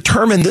things to be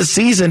determined this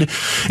season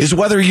is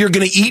whether you're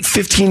going to eat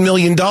 $15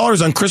 million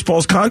on Chris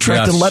Paul's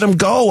contract and let him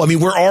go. I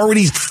mean, we're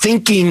already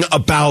thinking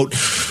about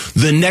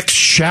the next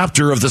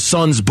chapter of the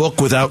Suns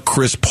book without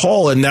Chris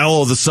Paul, and now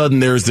all of a sudden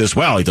there's this,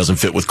 he doesn't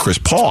fit with Chris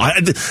Paul.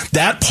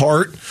 That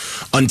part,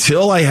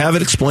 until I have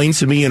it explained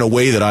to me in a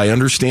way that I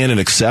understand and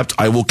accept,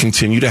 I will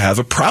continue to have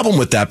a problem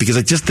with that because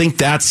I just think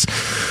that's...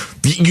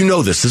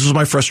 This was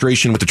my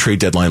frustration with the trade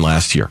deadline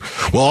last year.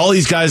 Well, all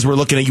these guys were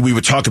looking at you. We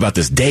would talk about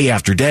this day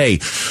after day.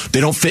 They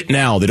don't fit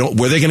now. Where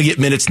are they going to get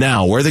minutes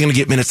now? Where are they going to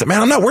get minutes?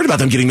 Man, I'm not worried about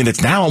them getting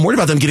minutes now. I'm worried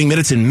about them getting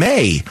minutes in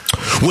May.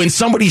 When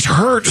somebody's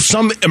hurt,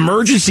 some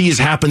emergency has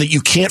happened that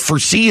you can't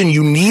foresee, and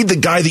you need the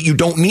guy that you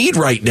don't need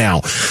right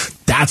now.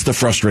 That's the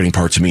frustrating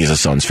part to me as a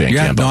Suns fan,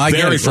 Gambo. No, I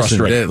get it.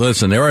 Frustrating.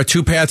 Listen, there are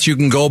two paths you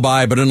can go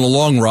by, but in the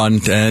long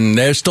run, and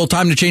there's still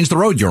time to change the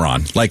road you're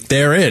on. Like,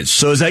 there is.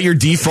 So is that your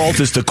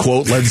default, is to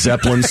quote Led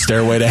Zeppelin's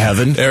Stairway to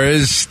Heaven?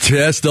 There's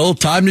still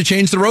time to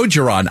change the road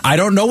you're on. I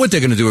don't know what they're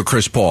going to do with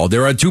Chris Paul.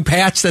 There are two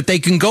paths that they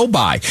can go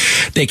by.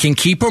 They can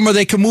keep him or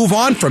they can move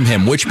on from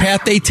him. Which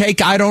path they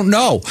take, I don't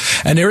know.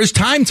 And there is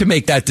time to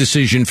make that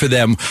decision for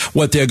them,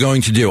 what they're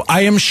going to do.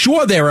 I am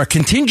sure there are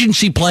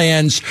contingency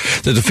plans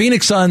that the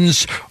Phoenix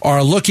Suns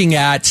are looking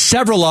at,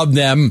 several of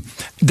them,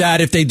 that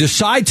if they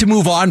decide to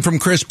move on from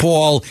Chris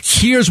Paul,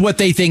 here's what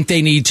they think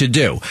they need to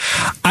do.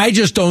 I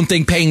just don't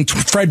think paying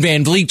Fred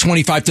VanVleet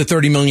 $25 to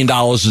 $30 million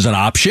is an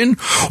option,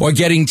 or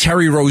getting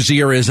Terry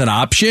Rozier is an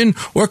option,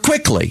 or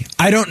Quickly.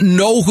 I don't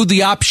know who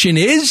the option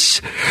is,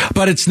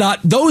 but it's not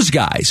those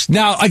guys.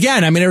 Now,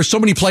 again, there are so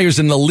many players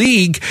in the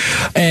league,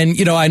 and,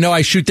 I know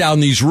I shoot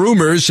down these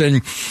rumors,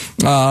 and,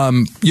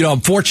 I'm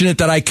fortunate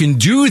that I can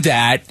do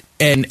that.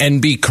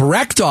 and be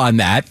correct on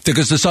that,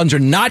 because the Suns are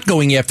not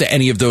going after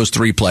any of those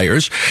three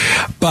players.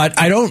 But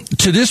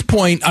to this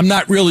point, I'm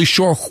not really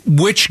sure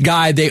which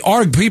guy they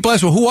are. People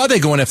ask, well, who are they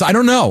going after? I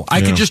don't know.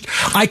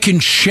 I can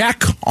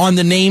check on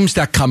the names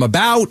that come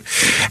about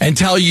and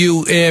tell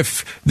you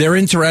if they're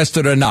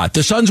interested or not.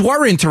 The Suns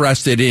were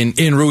interested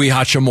in Rui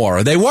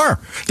Hachimura. They were.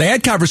 They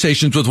had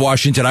conversations with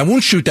Washington. I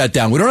won't shoot that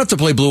down. We don't have to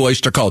play Blue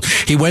Oyster Cult.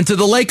 He went to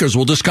the Lakers.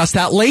 We'll discuss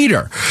that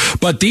later.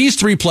 But these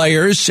three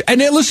players, and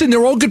listen,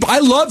 they're all good. I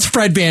loved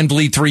Fred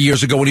VanVleet 3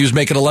 years ago when he was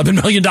making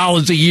 $11 million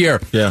a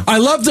year. Yeah. I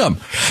loved him.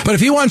 But if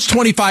he wants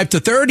 25 to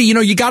 30,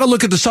 you got to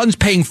look at the Suns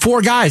paying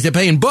four guys. They're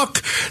paying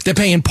Book. They're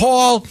paying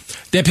Paul.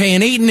 They're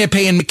paying Ayton. They're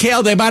paying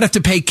Mikal. They might have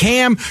to pay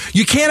Cam.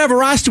 You can't have a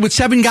roster with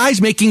seven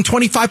guys making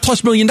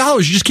 $25+ million.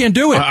 You just can't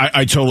do it.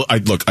 I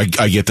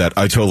get that.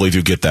 I totally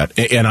do get that.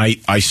 And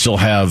I still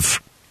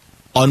have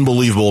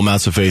unbelievable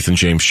amounts of faith in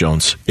James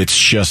Jones. It's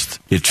just,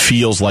 it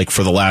feels like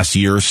for the last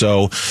year or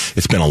so,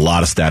 it's been a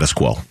lot of status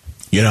quo.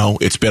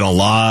 It's been a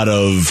lot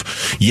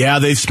of,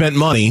 they've spent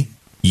money.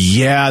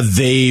 Yeah,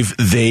 they've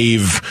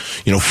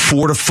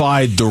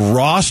fortified the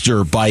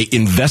roster by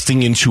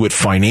investing into it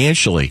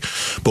financially.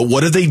 But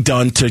what have they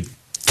done to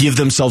give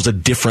themselves a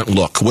different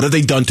look? What have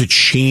they done to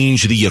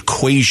change the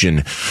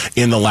equation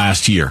in the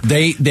last year?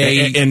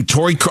 And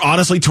Torrey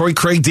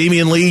Craig,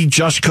 Damian Lee,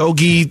 Josh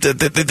Kogi,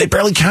 they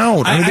barely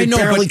count. They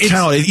barely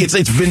count.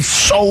 It's been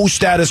so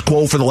status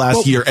quo for the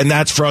last year, and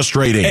that's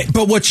frustrating.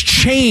 But what's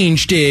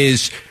changed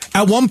is,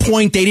 at one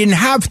point, they didn't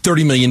have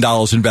 $30 million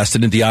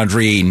invested in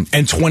DeAndre Ayton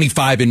and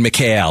 25 in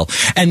Mikal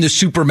and the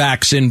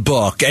Supermax in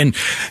Book. And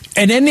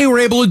then they were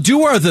able to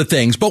do other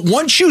things. But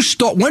once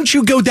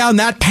you go down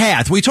that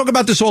path, we talk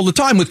about this all the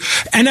time with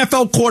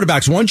NFL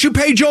quarterbacks. Once you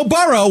pay Joe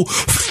Burrow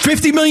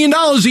 $50 million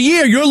a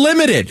year, you're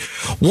limited.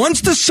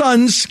 Once the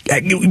Suns,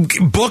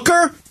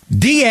 Booker,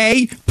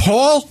 D.A.,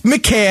 Paul,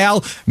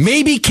 Mikal,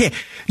 maybe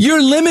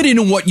you're limited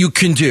in what you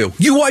can do.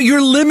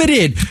 You're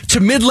limited to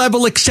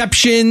mid-level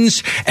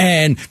exceptions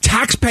and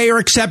taxpayer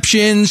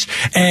exceptions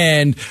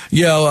and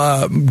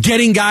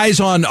getting guys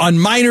on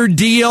minor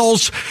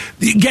deals.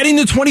 Getting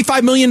the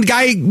 $25 million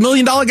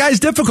guy is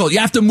difficult. You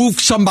have to move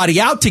somebody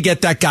out to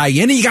get that guy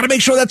in, and you got to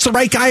make sure that's the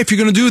right guy if you're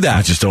going to do that.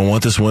 I just don't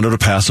want this window to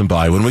pass them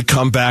by. When we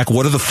come back,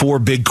 what are the four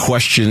big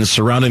questions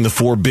surrounding the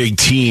four big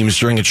teams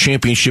during a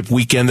championship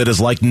weekend that is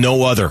like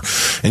no other?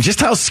 And just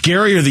how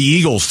scary are the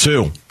Eagles,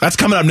 too? That's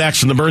coming up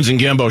next on the Burns and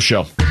Gambo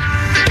Show.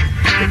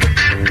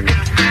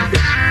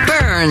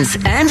 Burns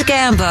and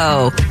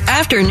Gambo.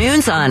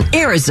 Afternoons on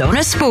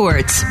Arizona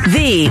Sports,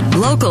 the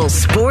local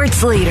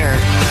sports leader.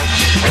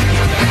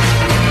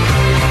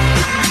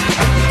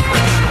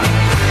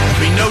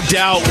 No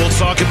doubt we'll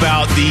talk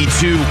about the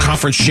two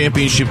conference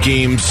championship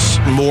games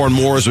more and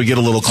more as we get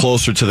a little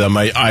closer to them.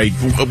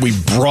 We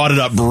brought it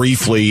up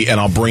briefly, and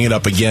I'll bring it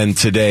up again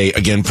today,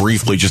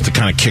 briefly, just to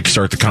kind of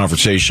kickstart the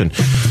conversation.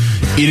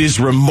 It is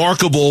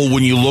remarkable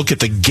when you look at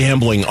the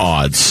gambling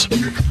odds,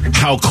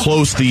 how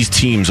close these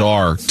teams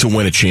are to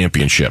win a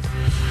championship.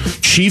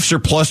 Chiefs are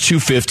plus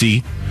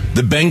 250.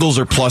 The Bengals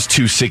are plus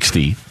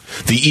 260.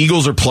 The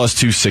Eagles are plus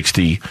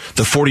 260.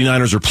 The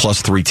 49ers are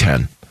plus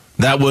 310.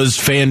 That was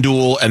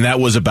FanDuel, and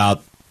that was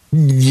about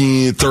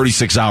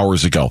 36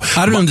 hours ago.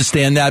 I don't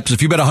understand that, because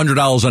if you bet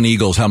 $100 on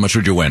Eagles, how much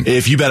would you win?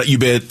 If you bet, you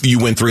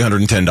win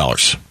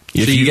 $310.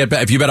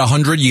 If you bet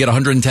 100, you get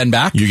 110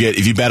 back?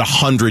 If you bet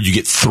 100, you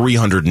get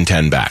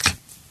 310 back.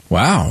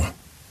 Wow.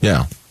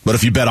 Yeah. But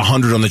if you bet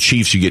 100 on the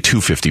Chiefs, you get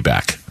 250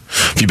 back.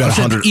 If you bet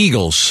 100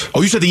 Eagles.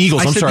 Oh, you said the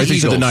Eagles. I'm sorry. I think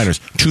you said the Niners.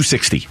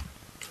 260.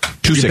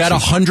 260. You bet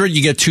 100,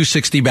 you get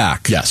 260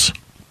 back. Yes.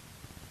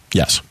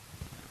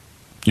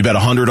 You bet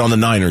 100 on the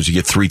Niners, you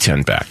get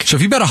 310 back. So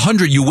if you bet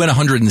 100, you win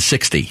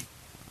 160.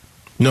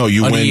 No,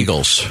 you win the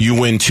Eagles. You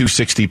win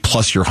 260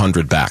 plus your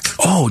 100 back.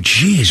 Oh,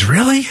 geez,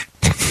 really?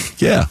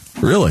 Yeah,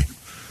 really.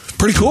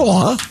 Pretty cool,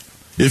 huh?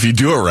 If you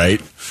do it right.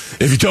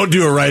 If you don't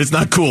do it right, it's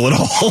not cool at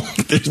all.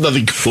 There's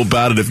nothing cool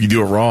about it if you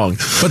do it wrong.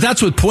 But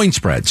that's with point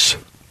spreads.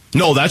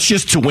 No, that's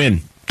just to win.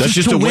 That's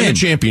just to win a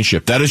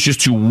championship. That is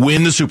just to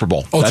win the Super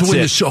Bowl. Oh, that's to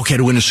win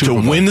the Super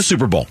Bowl. To win the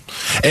Super Bowl.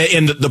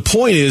 And the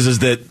point is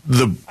that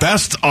the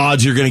best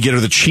odds you're going to get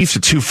are the Chiefs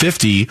at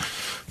 250.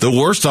 The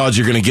worst odds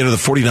you're going to get are the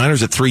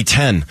 49ers at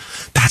 310.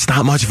 That's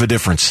not much of a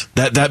difference.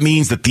 That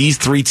means that these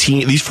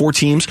four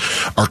teams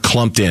are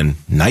clumped in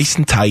nice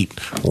and tight,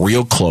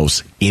 real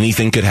close.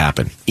 Anything could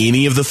happen.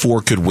 Any of the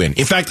four could win.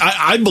 In fact,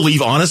 I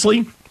believe,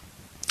 honestly,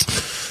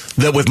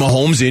 that with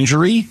Mahomes'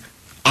 injury,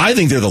 I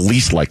think they're the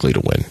least likely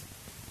to win.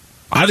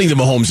 I think the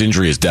Mahomes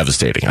injury is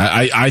devastating.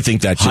 I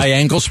think that high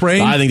ankle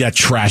sprain. I think that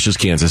trashes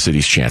Kansas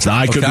City's chance.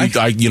 Now,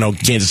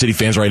 Kansas City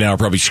fans right now are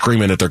probably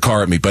screaming at their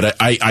car at me, but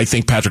I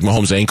think Patrick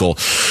Mahomes' ankle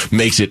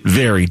makes it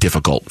very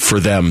difficult for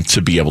them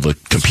to be able to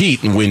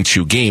compete and win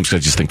two games. I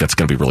just think that's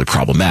going to be really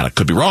problematic.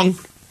 Could be wrong.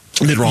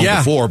 did wrong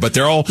before, but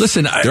they're all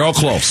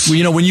close.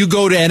 You know, when you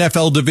go to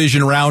NFL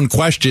division round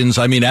questions,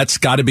 I mean, that's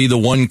got to be the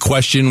one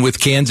question with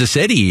Kansas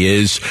City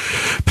is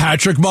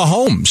Patrick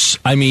Mahomes.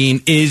 I mean,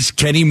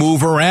 can he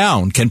move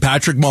around? Can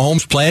Patrick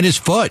Mahomes plant his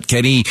foot?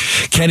 Can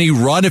he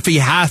run if he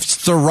has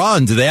to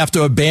run? Do they have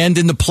to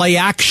abandon the play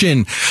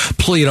action,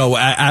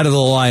 out of the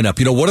lineup?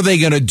 You know, what are they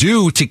going to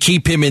do to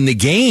keep him in the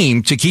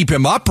game, to keep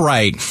him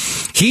upright?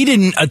 He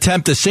didn't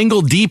attempt a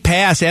single deep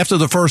pass after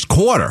the first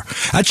quarter.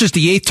 That's just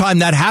the 8th time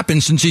that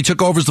happened since he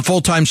took over as the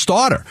full-time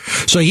starter.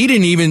 So he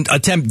didn't even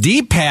attempt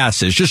deep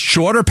passes, just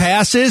shorter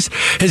passes.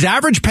 His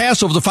average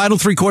pass over the final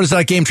 3 quarters of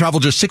that game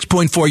traveled just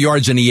 6.4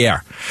 yards in the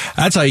air.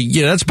 That's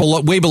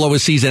way below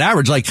his season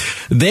average. Like,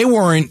 they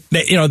weren't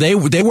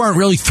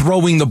really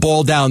throwing the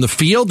ball down the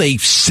field. They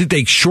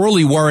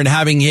surely weren't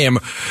having him,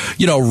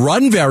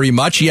 run very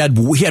much. He had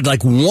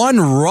like one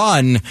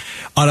run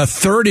on a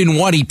 3rd and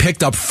 1. He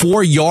picked up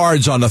 4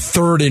 yards on a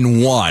 3rd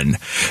and 1.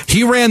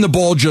 He ran the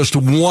ball just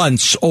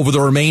once over the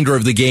remainder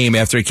of the game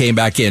after he came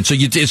back in. So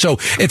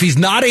if he's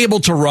not able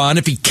to run,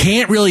 if he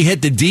can't really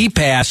hit the deep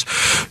pass,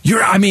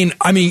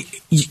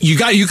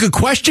 you could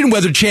question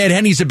whether Chad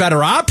Henne's a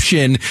better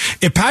option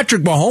if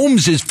Patrick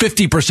Mahomes is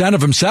 50%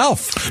 of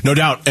himself. No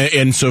doubt.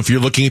 And so if you're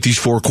looking at these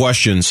 4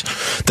 questions,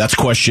 that's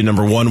question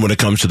number 1 when it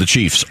comes to the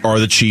Chiefs. Are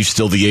the Chiefs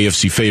still the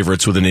AFC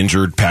favorites with an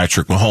injured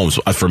Patrick Mahomes?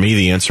 For me,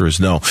 the answer is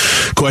no.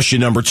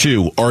 Question number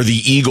 2, are the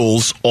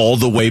Eagles all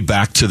the way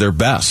back to their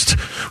best?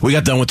 We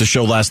got done with the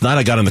show last night.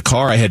 I got in the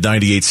car. I had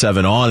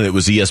 98.7 on, and it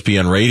was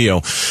ESPN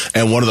radio.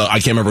 And I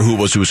can't remember who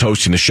was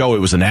hosting the show. It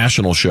was a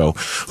national show,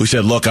 who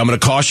said, look, I'm going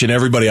to caution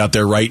everybody out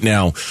there right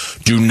now.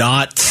 Do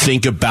not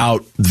think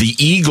about the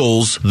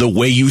Eagles the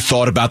way you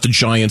thought about the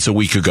Giants a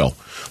week ago.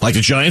 Like,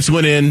 the Giants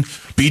went in,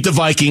 beat the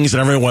Vikings,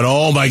 and everyone went,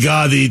 oh my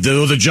God,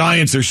 the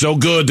Giants, they're so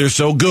good, they're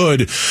so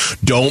good.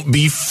 Don't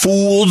be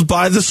fooled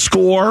by the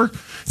score.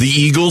 The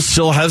Eagles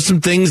still have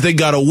some things they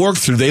got to work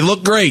through. They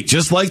look great,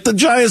 just like the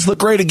Giants look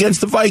great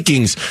against the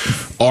Vikings.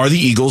 Are the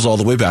Eagles all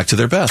the way back to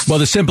their best? Well,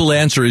 the simple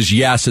answer is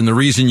yes, and the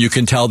reason you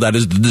can tell that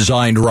is the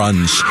designed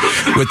runs.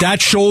 With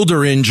that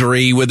shoulder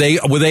injury, were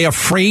they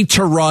afraid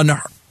to run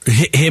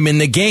him in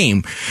the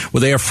game? Were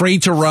they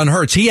afraid to run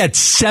Hurts? He had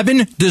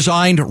 7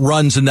 designed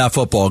runs in that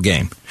football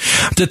game.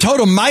 The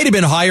total might have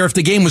been higher if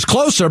the game was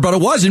closer, but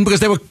it wasn't because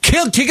they were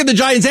kicking the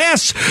Giants'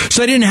 ass,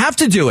 so they didn't have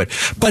to do it.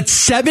 But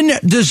 7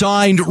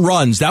 designed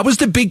runs. That was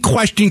the big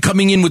question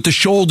coming in with the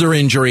shoulder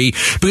injury,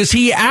 because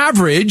he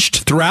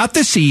averaged throughout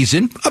the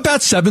season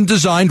about 7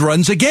 designed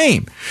runs a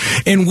game.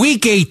 In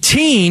week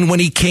 18, when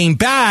he came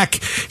back,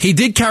 he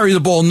did carry the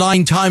ball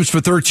 9 times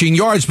for 13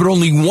 yards, but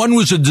only 1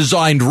 was a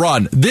designed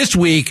run. This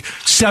week,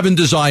 7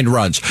 designed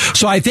runs.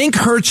 So I think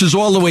Hurts is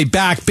all the way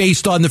back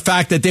based on the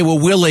fact that they were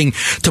willing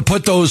to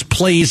put those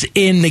plays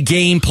in the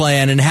game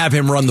plan and have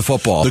him run the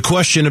football. The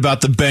question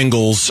about the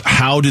Bengals,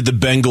 how did the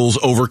Bengals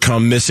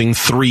overcome missing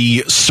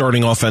 3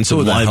 starting offensive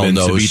linemen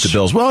to beat the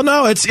Bills? Well,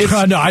 no, it's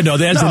no, I know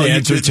there's an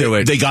answer to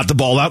it. They got the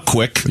ball out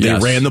quick. They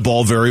ran the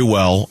ball very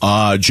well.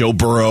 Joe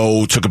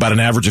Burrow took about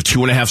an average of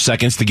 2.5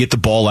 seconds to get the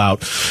ball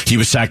out. He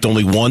was sacked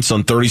only once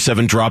on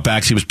 37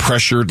 dropbacks. He was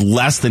pressured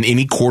less than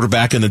any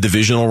quarterback in the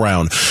divisional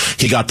round.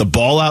 He got the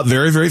ball out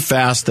very, very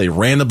fast. They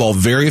ran the ball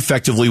very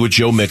effectively with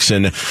Joe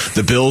Mixon.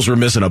 The Bills were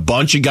missing a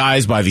bunch of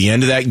guys by the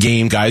end of that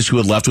game, guys who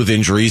had left with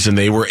injuries, and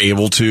they were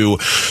able to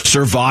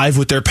survive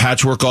with their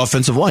patchwork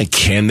offensive line.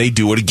 Can they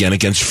do it again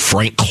against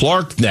Frank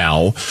Clark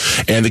now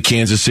and the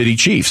Kansas City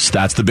Chiefs?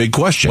 That's the big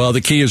question. Well,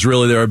 the key is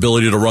really their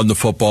ability to run the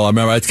football. I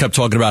remember I kept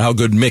talking about how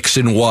good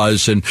Mixon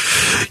was, and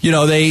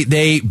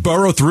they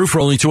Burrow threw for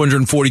only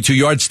 242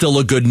 yards, still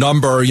a good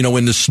number,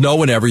 in the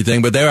snow and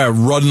everything, but they were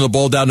running the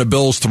ball down the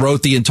Bills'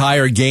 throat the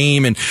entire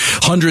game, and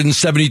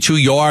 172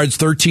 yards,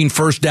 13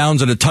 first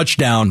downs, and a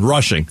touchdown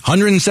rushing.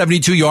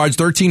 172 yards,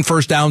 13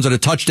 first downs, and a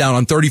touchdown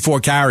on 34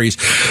 carries.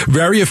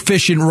 Very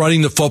efficient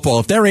running the football.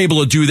 If they're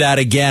able to do that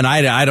again,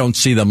 I don't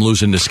see them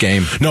losing this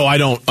game. No, I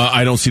don't.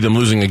 I don't see them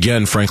losing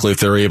again, frankly, if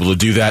they're able to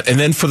do that. And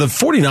then for the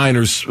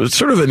 49ers, it's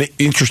sort of an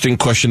interesting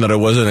question that I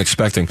wasn't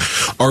expecting.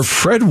 Are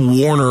Fred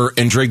Warner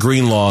and Dre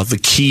Greenlaw the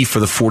key for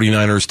the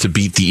 49ers to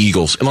beat the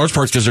Eagles? In large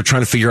part because they're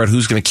trying to figure out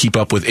who's going to keep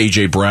up with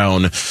A.J.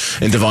 Brown and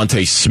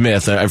Devontae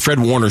Smith. And Fred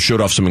Warner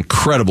showed off some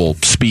incredible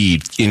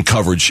speed in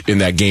coverage in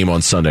that game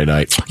on Sunday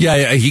night.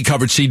 Yeah, he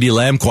covered CeeDee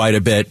Lamb quite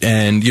a bit,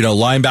 and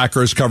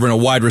linebackers covering a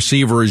wide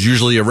receiver is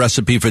usually a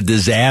recipe for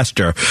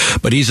disaster,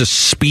 but he's a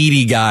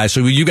speedy guy.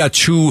 So you got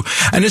 2,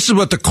 and this is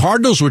what the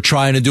Cardinals were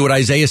trying to do with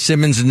Isaiah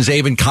Simmons and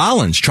Zaven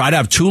Collins, try to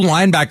have 2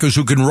 linebackers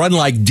who can run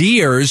like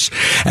deers,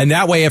 and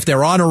that way if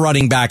they're on a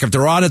running back, if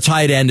they're on a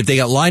tight end, if they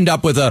get lined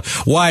up with a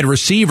wide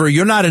receiver,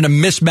 you're not in a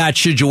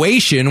mismatch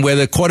situation where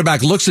the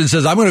quarterback looks and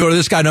says, I'm going to go to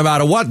this guy no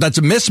matter what. That's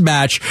a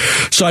mismatch.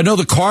 So I know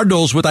the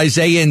Cardinals with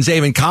Isaiah and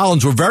Zaven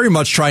Collins were very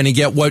much trying to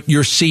get what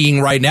you're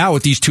seeing right now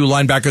with these 2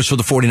 linebackers for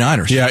the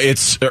 49ers. Yeah,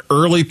 it's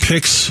early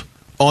picks.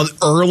 On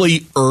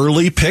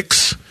early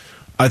picks,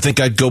 I think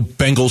I'd go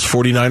Bengals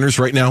 49ers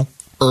right now.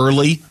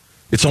 Early.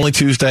 It's only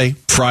Tuesday.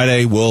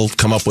 Friday, we'll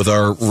come up with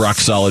our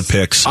rock-solid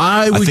picks.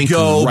 I think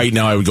right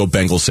now I would go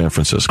Bengals, San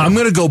Francisco. I'm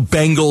going to go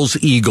Bengals,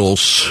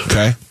 Eagles.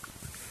 Okay.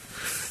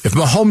 If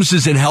Mahomes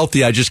isn't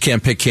healthy, I just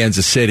can't pick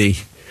Kansas City.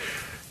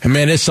 And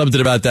man, there's something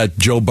about that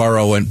Joe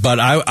Burrow, but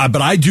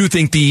I do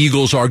think the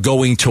Eagles are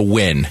going to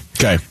win.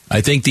 Okay. I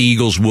think the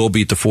Eagles will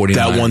beat the 49ers.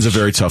 That one's a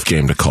very tough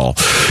game to call.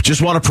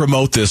 Just want to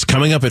promote this.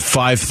 Coming up at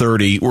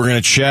 5:30, we're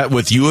going to chat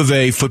with U of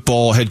A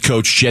football head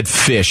coach Jed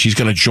Fish. He's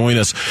going to join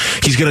us.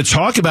 He's going to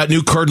talk about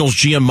new Cardinals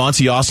GM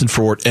Monty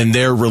Austinfort and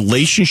their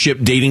relationship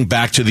dating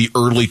back to the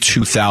early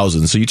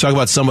 2000s. So you talk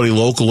about somebody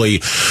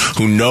locally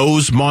who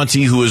knows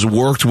Monty, who has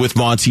worked with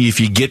Monty. If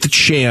you get the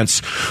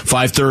chance,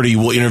 5:30,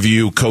 we'll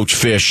interview Coach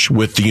Fish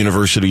with the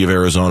University of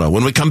Arizona.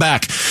 When we come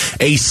back,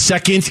 a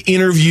second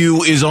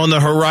interview is on the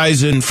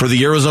horizon for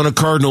the Arizona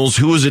Cardinals.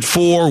 Who is it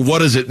for? What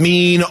does it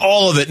mean?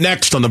 All of it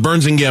next on the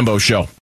Burns and Gambo Show.